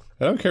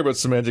 I don't care about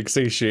semantic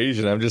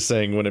satiation. I'm just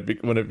saying when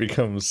it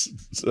becomes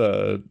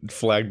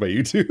flagged by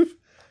YouTube.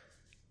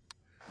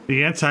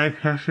 The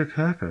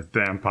anti-masturbation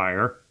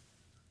vampire.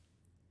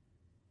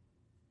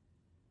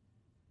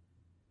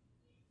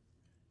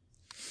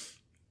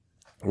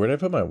 Where did I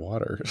put my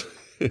water?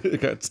 It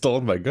got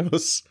stolen by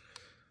ghosts.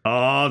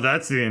 Oh,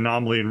 that's the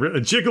anomaly in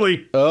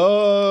Jiggly.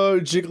 Oh,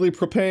 Jiggly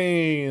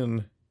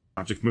propane.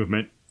 Object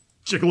movement.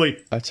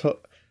 Jiggly. I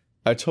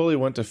totally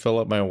went to fill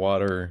up my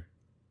water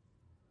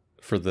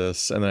for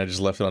this, and then I just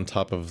left it on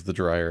top of the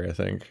dryer, I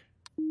think.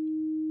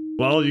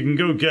 Well, you can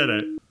go get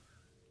it.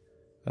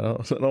 I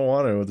don't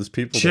want to with this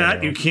people.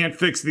 Chat, you can't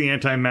fix the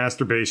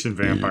anti-masturbation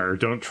vampire.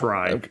 Don't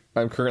try.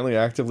 I'm currently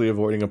actively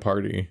avoiding a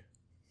party.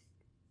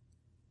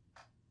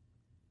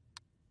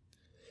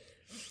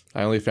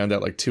 I only found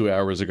out like 2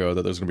 hours ago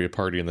that there's going to be a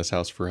party in this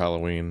house for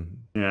Halloween.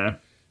 Yeah.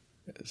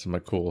 So I'm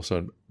like, cool.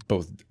 So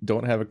both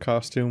don't have a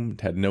costume,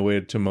 had no way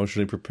to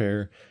emotionally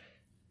prepare,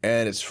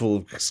 and it's full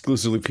of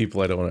exclusively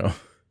people I don't know.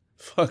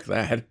 Fuck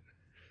that.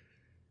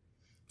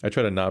 I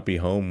try to not be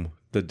home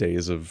the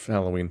days of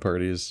Halloween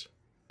parties.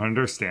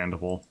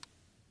 Understandable.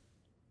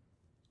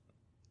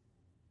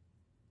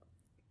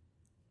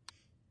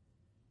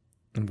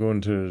 I'm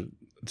going to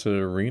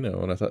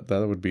Reno, and I thought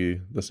that would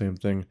be the same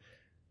thing.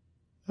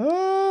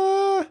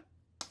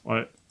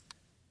 What?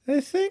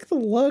 I think the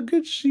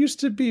luggage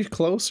used to be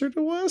closer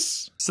to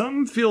us.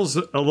 Something feels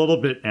a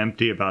little bit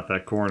empty about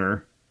that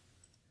corner.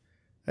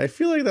 I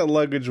feel like that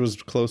luggage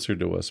was closer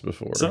to us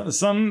before.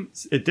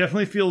 It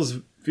definitely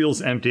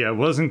feels empty. I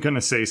wasn't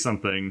gonna say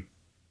something.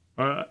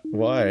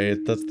 Why?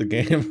 That's the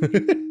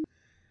game.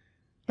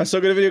 I'm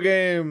so good at video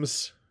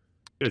games.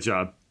 Good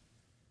job.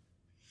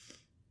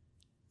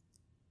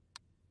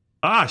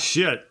 Ah,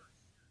 shit.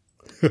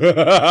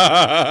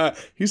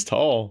 He's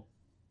tall.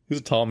 He's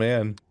a tall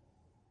man.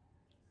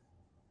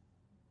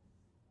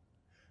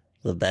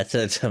 The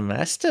better to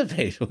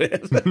masturbate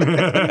with.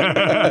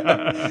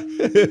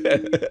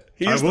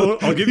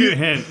 I'll give you a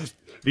hint.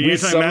 The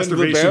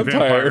anti-masturbation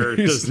vampire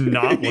does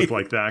not look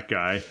like that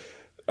guy.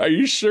 Are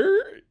you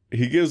sure?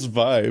 He gives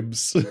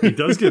vibes. He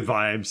does give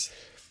vibes.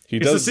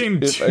 It's the same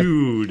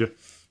dude.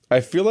 I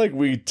feel like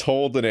we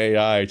told an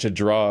AI to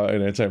draw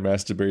an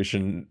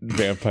anti-masturbation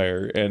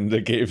vampire, and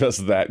they gave us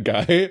that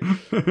guy.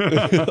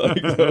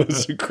 Like, that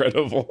was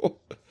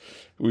incredible.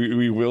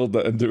 We willed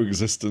that into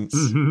existence.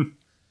 2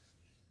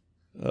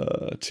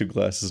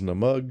 glasses and a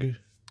mug.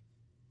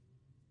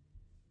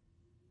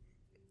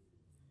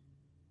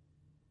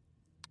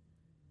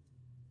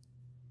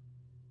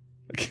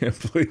 I can't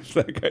believe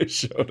that guy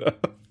showed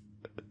up.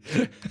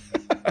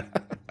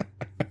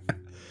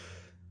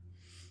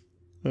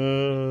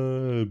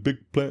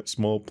 Big plant,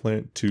 small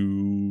plant,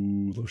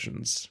 2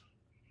 lotions.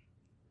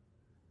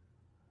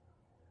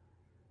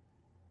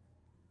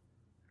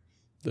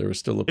 There was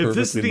still a perfectly normal If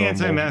this is the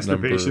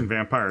anti-masturbation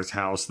vampire's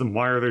house, then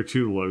why are there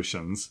 2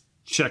 lotions?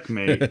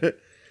 Checkmate.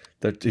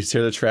 He's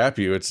here to trap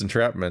you. It's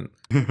entrapment.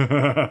 Was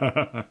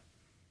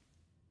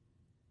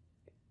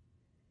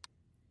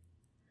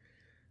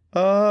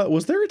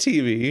there a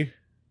TV?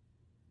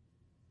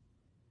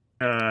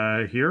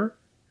 Here?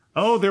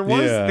 Oh, there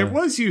was. Yeah. There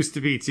was used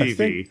to be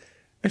TV.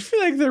 I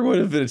feel like there would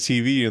have been a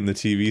TV in the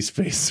TV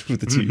space with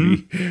the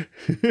TV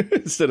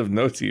instead of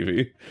no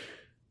TV,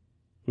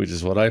 which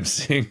is what I'm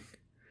seeing.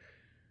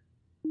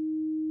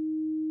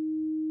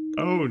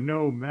 Oh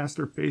no,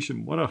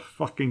 masturbation! What a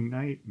fucking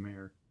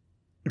nightmare.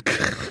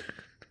 I've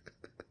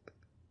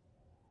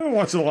been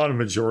watching a lot of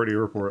Majority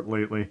Report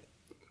lately.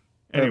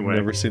 Anyway, I've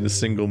never seen a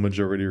single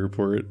majority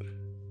report.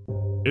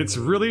 it's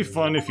really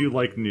fun if you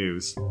like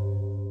news.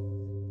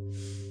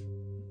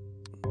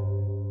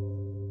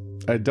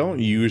 I don't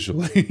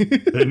usually.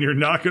 Then you're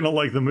not going to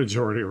like the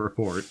majority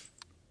report.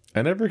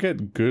 I never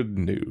get good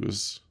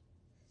news.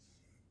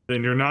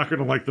 Then you're not going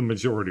to like the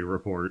majority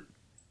report.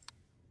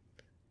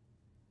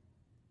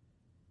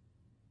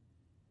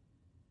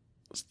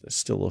 There's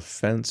still a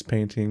fence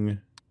painting.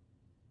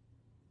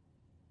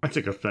 I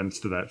take offense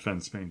to that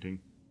fence painting.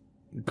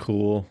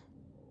 Cool.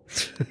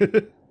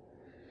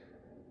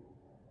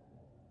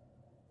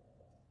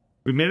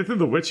 We made it through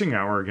the witching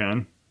hour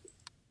again.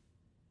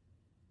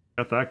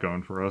 Got that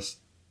going for us.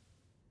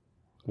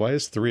 Why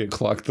is 3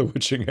 o'clock the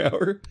witching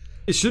hour?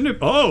 It shouldn't have...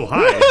 Oh,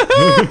 hi!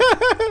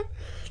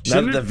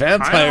 Now that the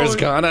vampire's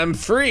gone, I'm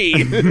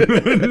free!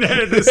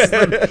 this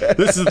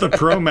is the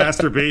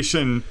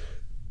pro-masturbation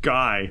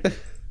guy.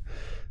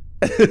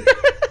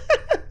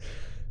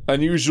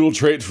 Unusual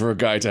trait for a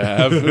guy to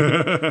have.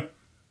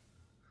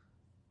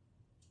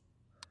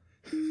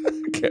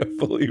 I can't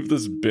believe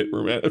this bit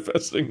we're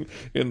manifesting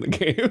in the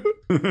game.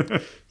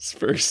 It's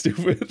very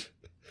stupid.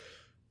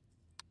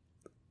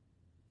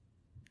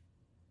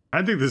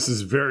 I think this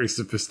is very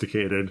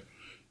sophisticated.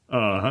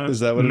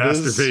 Is that what it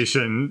is?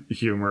 Masturbation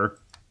humor.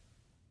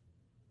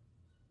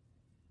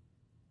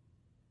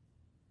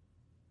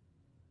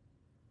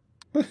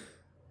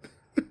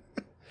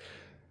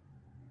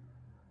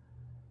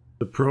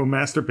 The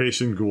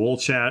pro-masturbation ghoul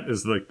chat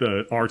is like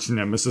the arch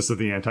nemesis of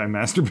the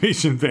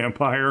anti-masturbation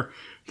vampire.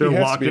 They're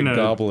locked in a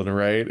goblin,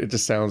 right? It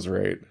just sounds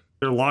right.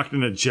 They're locked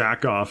in a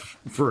jack-off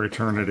for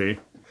eternity.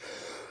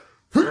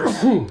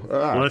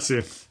 Bless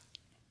you.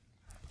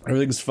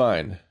 Everything's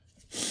fine.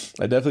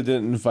 I definitely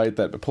didn't invite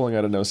that, but pulling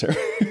out a nose hair.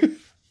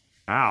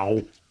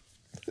 Ow.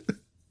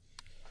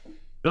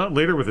 Not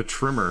later with a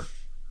trimmer.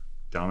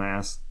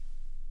 Dumbass.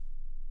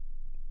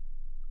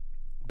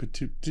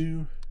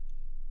 Ba-doo-doo.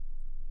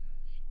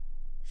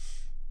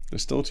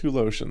 There's still 2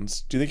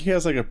 lotions. Do you think he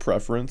has like a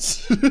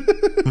preference?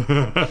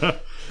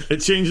 It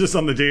changes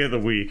on the day of the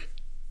week.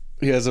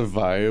 He has a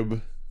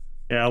vibe.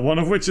 Yeah, one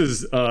of which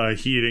is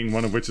heating,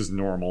 one of which is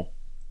normal.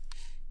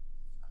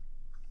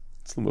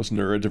 It's the most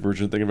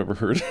neurodivergent thing I've ever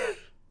heard.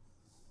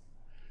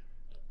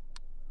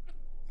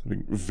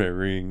 Having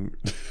varying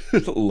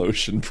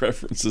lotion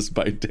preferences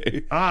by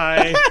day.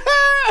 Hi!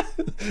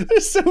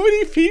 There's so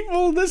many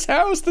people in this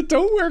house that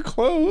don't wear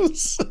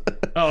clothes.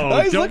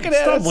 Oh,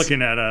 stop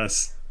looking at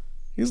us.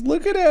 He's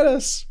looking at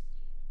us.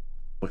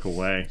 Look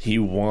away. He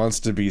wants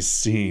to be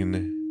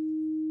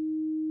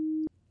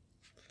seen.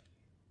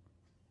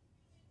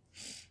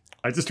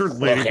 I just heard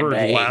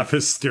Ladybird laugh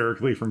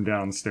hysterically from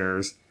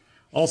downstairs.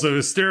 Also,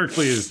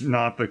 hysterically is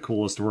not the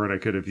coolest word I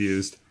could have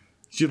used.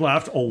 She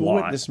laughed a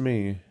lot. Witness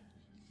me.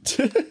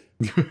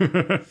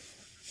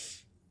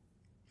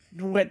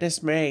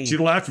 Witness me. She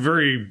laughed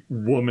very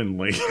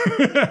womanly.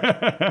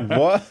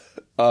 What?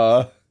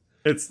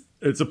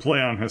 It's a play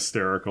on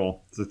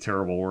hysterical. It's a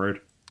terrible word.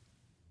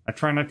 I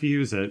try not to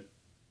use it.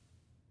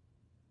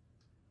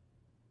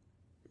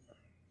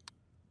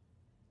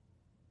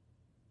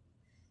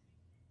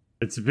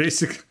 It'd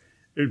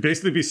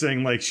basically be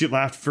saying like she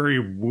laughed very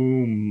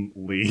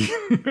wombly.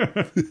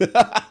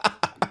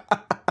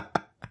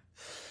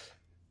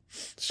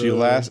 She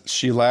laughed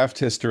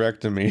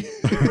hysterectomy.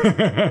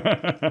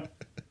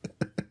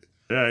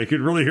 Yeah, you could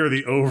really hear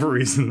the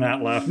ovaries in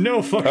that laugh.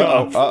 No, fuck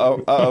off.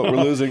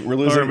 We're losing. All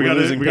right, we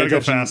gotta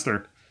go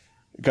faster.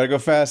 Gotta go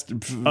fast.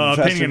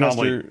 Painting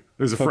anomaly.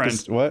 There's a friend.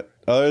 What?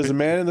 Oh, there's a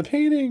man in the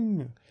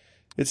painting.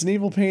 It's an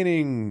evil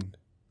painting.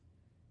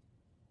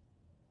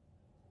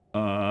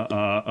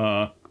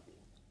 Laughs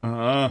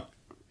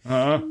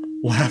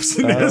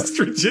in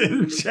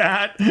estrogen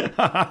chat.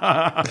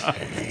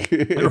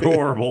 They're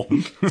horrible.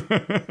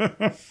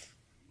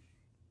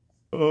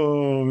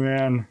 Oh,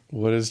 man.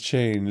 What has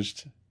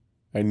changed?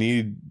 I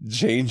need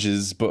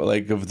changes, but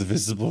like of the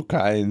visible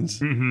kinds.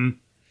 Mm-hmm.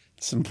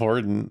 It's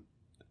important.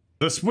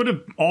 This would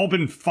have all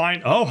been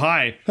fine. Oh,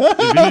 hi.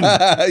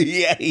 Yeah.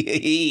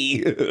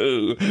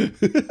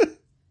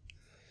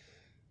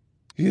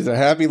 He's a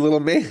happy little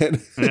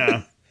man.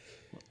 Yeah.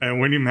 And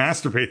when you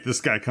masturbate, this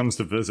guy comes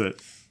to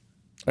visit.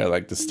 I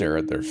like to stare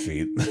at their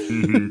feet.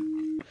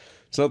 Mm-hmm.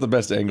 It's not the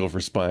best angle for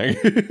spying.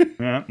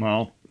 Yeah,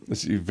 well,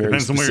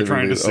 depends on what you're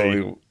trying to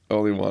see.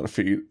 Only want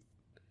feet.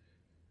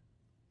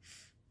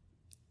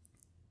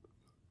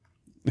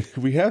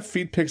 We have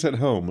feet pics at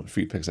home.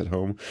 Feet pics at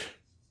home.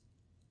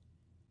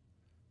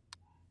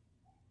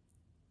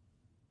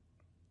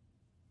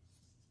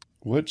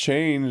 What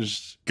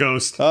changed?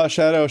 Ghost. Oh,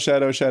 shadow.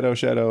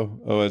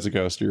 Oh, it's a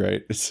ghost. You're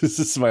right. It's just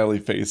a smiley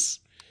face.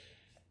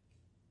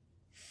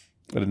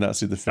 I did not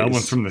see the face. That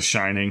one's from The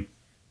Shining.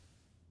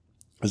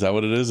 Is that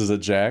what it is? Is it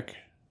Jack?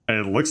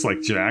 It looks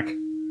like Jack.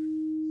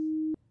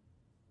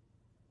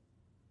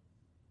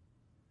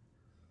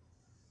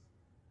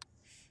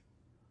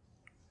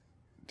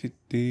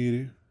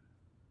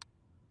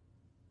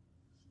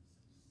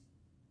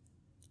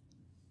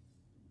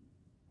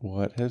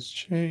 What has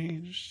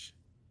changed?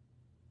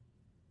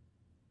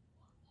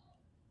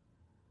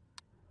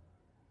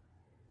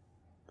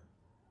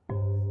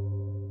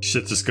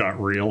 Shit just got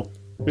real.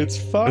 It's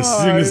 5.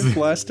 As soon as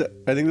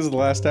I think this is the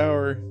last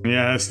hour.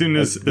 Yeah, as soon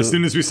as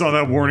we saw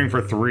that warning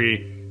for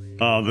 3,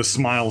 the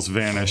smiles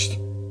vanished.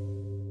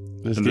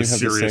 This and the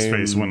serious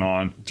face went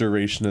on.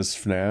 Duration as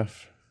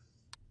FNAF.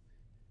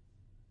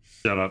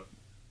 Shut up.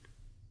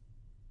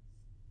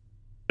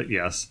 But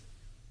yes.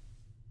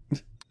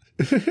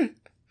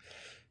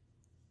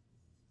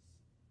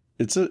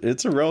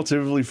 It's a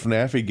relatively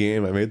FNAF-y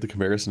game. I made the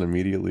comparison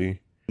immediately.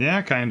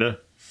 Yeah, kinda.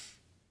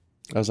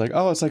 I was like,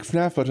 oh, it's like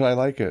FNAF, but I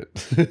like it.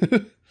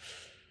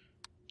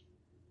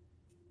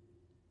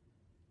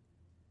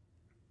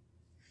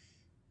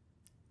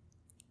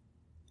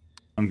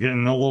 I'm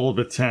getting a little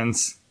bit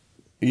tense.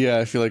 Yeah,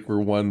 I feel like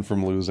we're 1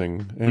 from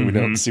losing, and we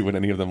don't see what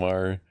any of them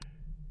are.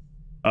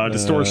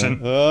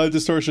 Distortion.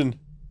 Distortion.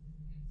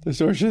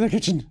 Distortion in the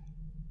kitchen.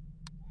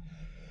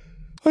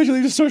 Why'd you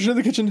leave distortion in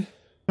the kitchen?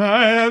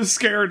 I'm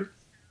scared.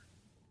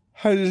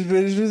 Oh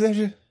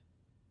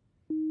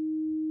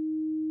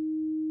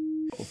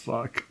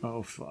fuck.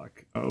 Oh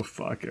fuck. Oh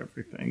fuck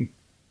everything.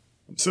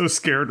 I'm so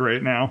scared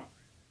right now.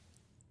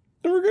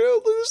 We're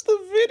gonna lose the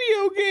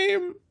video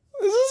game.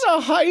 This is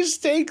a high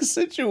stakes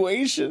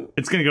situation.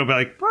 It's gonna go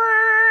back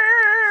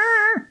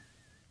like...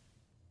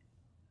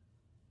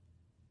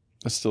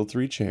 There's still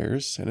 3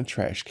 chairs and a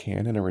trash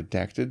can and a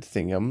redacted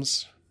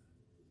thingums.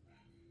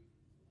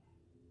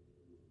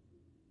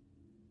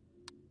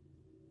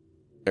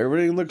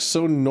 Everything looks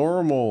so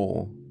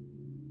normal.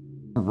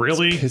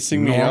 Really? It's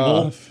pissing me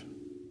off.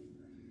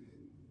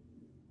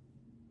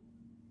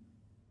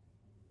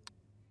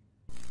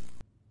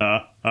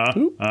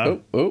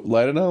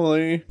 Light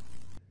anomaly.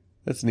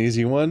 That's an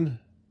easy one.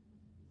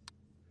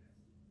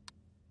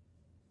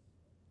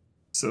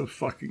 So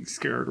fucking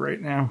scared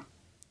right now.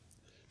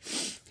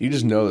 You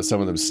just know that some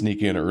of them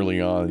sneak in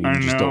early on and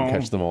you just don't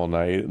catch them all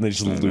night and they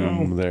just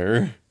loom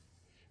there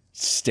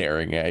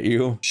staring at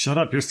you. Shut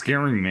up, you're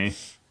scaring me.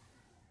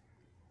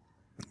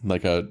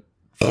 Like a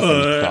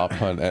prop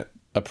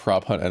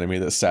hunt enemy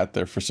that sat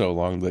there for so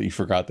long that you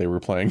forgot they were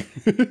playing.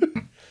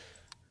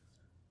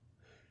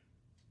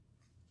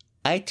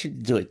 I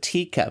should do a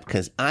teacup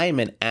because I'm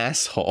an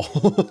asshole.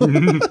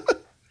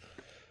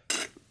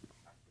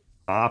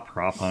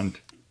 Prop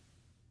hunt.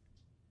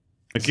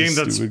 A game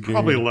that's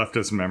probably left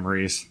us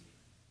memories.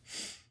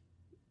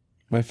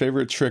 My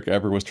favorite trick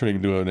ever was turning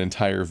into an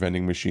entire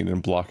vending machine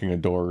and blocking a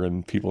door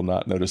and people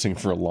not noticing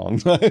for a long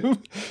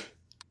time.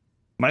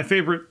 My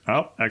favorite...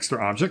 Oh,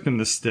 extra object in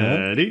the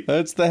steady.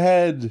 That's the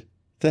head.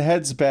 The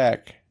head's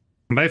back.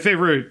 My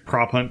favorite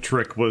prop hunt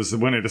trick was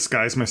when I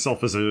disguised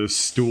myself as a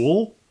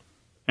stool,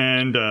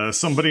 and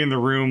somebody in the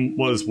room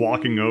was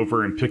walking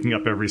over and picking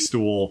up every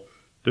stool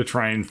to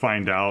try and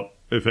find out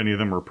if any of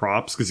them were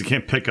props, because you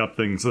can't pick up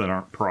things that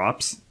aren't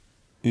props.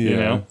 Yeah. You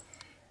know?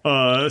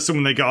 So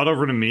when they got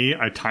over to me,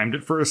 I timed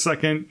it for a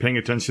second, paying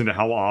attention to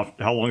how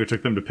long it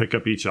took them to pick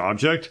up each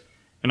object,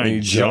 and I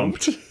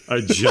jumped.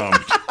 I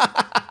jumped.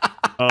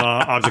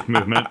 Object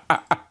movement.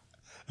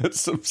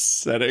 That's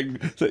upsetting.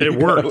 It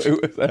worked.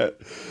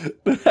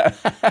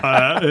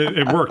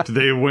 It worked.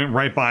 They went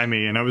right by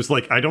me, and I was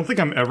like, I don't think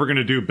I'm ever going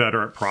to do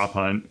better at prop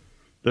hunt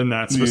than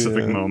that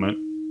specific moment.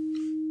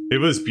 It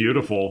was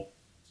beautiful.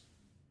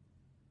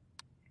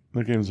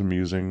 That game's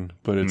amusing,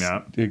 but it's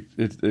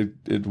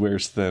it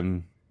wears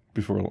thin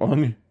before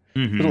long.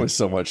 There's only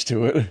so much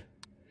to it.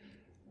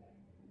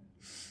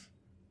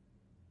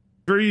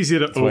 Very easy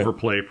to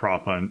overplay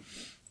prop hunt.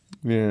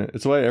 Yeah,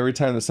 it's why every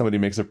time that somebody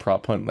makes a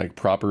prop hunt, like,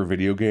 proper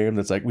video game,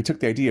 that's like, we took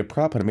the idea of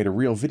prop hunt and made a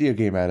real video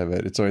game out of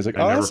it. It's always like,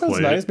 oh, that sounds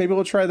nice. Maybe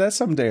we'll try that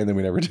someday, and then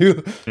we never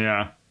do.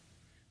 Yeah.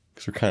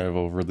 Because we're kind of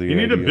over the You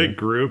need a big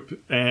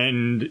group,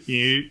 and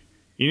you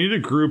need a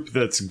group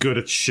that's good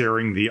at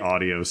sharing the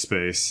audio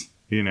space,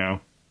 you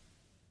know?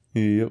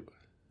 Yep.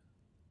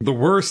 The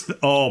worst,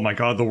 oh my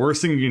god, the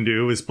worst thing you can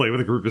do is play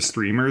with a group of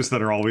streamers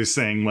that are always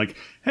saying, like,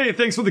 hey,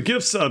 thanks for the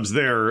gift subs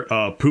there,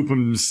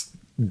 Poopum's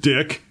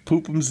dick.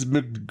 Poopum's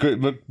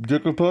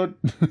McDickapud?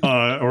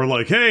 Or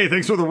like, hey,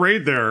 thanks for the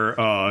raid there,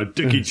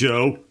 Dickie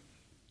Joe.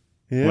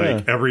 Yeah.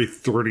 Like, every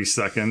 30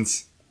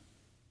 seconds.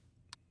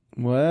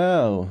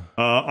 Wow.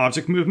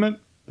 Object movement.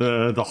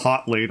 The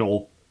hot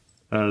ladle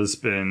has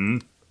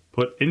been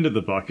put into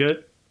the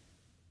bucket.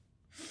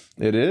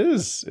 It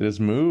is. It has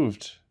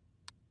moved.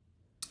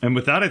 And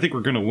with that, I think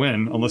we're going to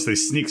win, unless they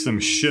sneak some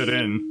shit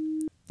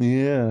in.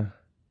 Yeah.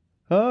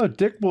 Oh,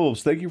 Dick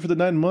Wolves, thank you for the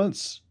 9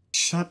 months.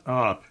 Shut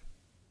up.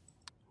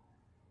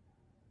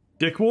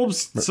 Dick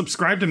Wolves,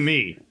 subscribe to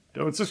me.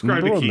 Don't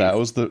subscribe to Keith.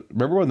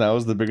 Remember when that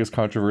was the biggest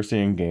controversy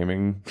in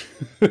gaming?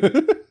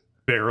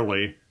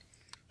 Barely.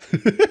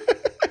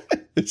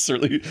 It's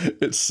so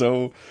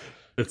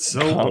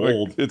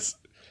old. It's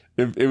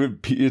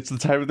the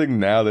type of thing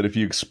now that if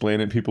you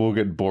explain it, people will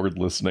get bored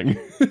listening.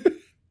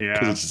 Yeah.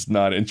 Because it's just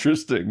not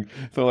interesting.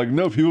 They're like,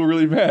 no, people are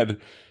really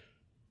mad.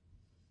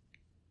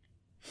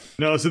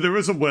 No, so there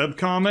was a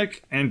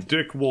webcomic and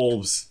Dick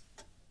Wolves.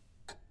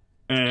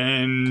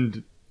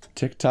 And...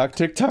 TikTok,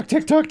 TikTok,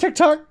 TikTok,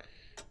 TikTok!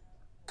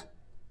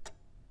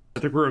 I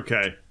think we're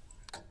okay.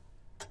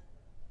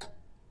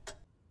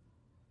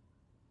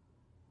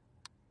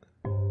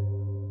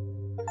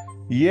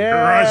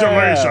 Yeah!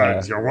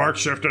 Congratulations, your work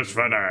shift is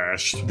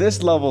finished.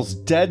 This level's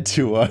dead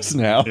to us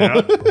now.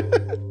 Yeah.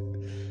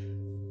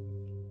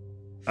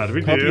 How did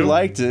we Hope do? you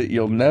liked it.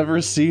 You'll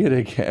never see it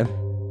again.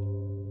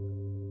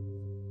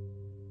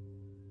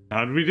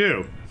 How did we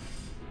do?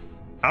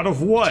 Out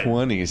of what?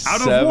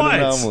 27 Out of what?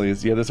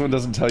 anomalies. Yeah, this one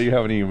doesn't tell you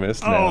how many you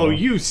missed now. Oh,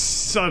 you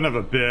son of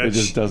a bitch. It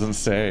just doesn't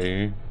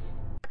say.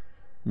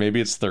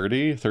 Maybe it's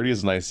 30? 30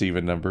 is a nice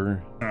even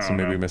number. So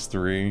maybe we missed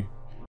 3.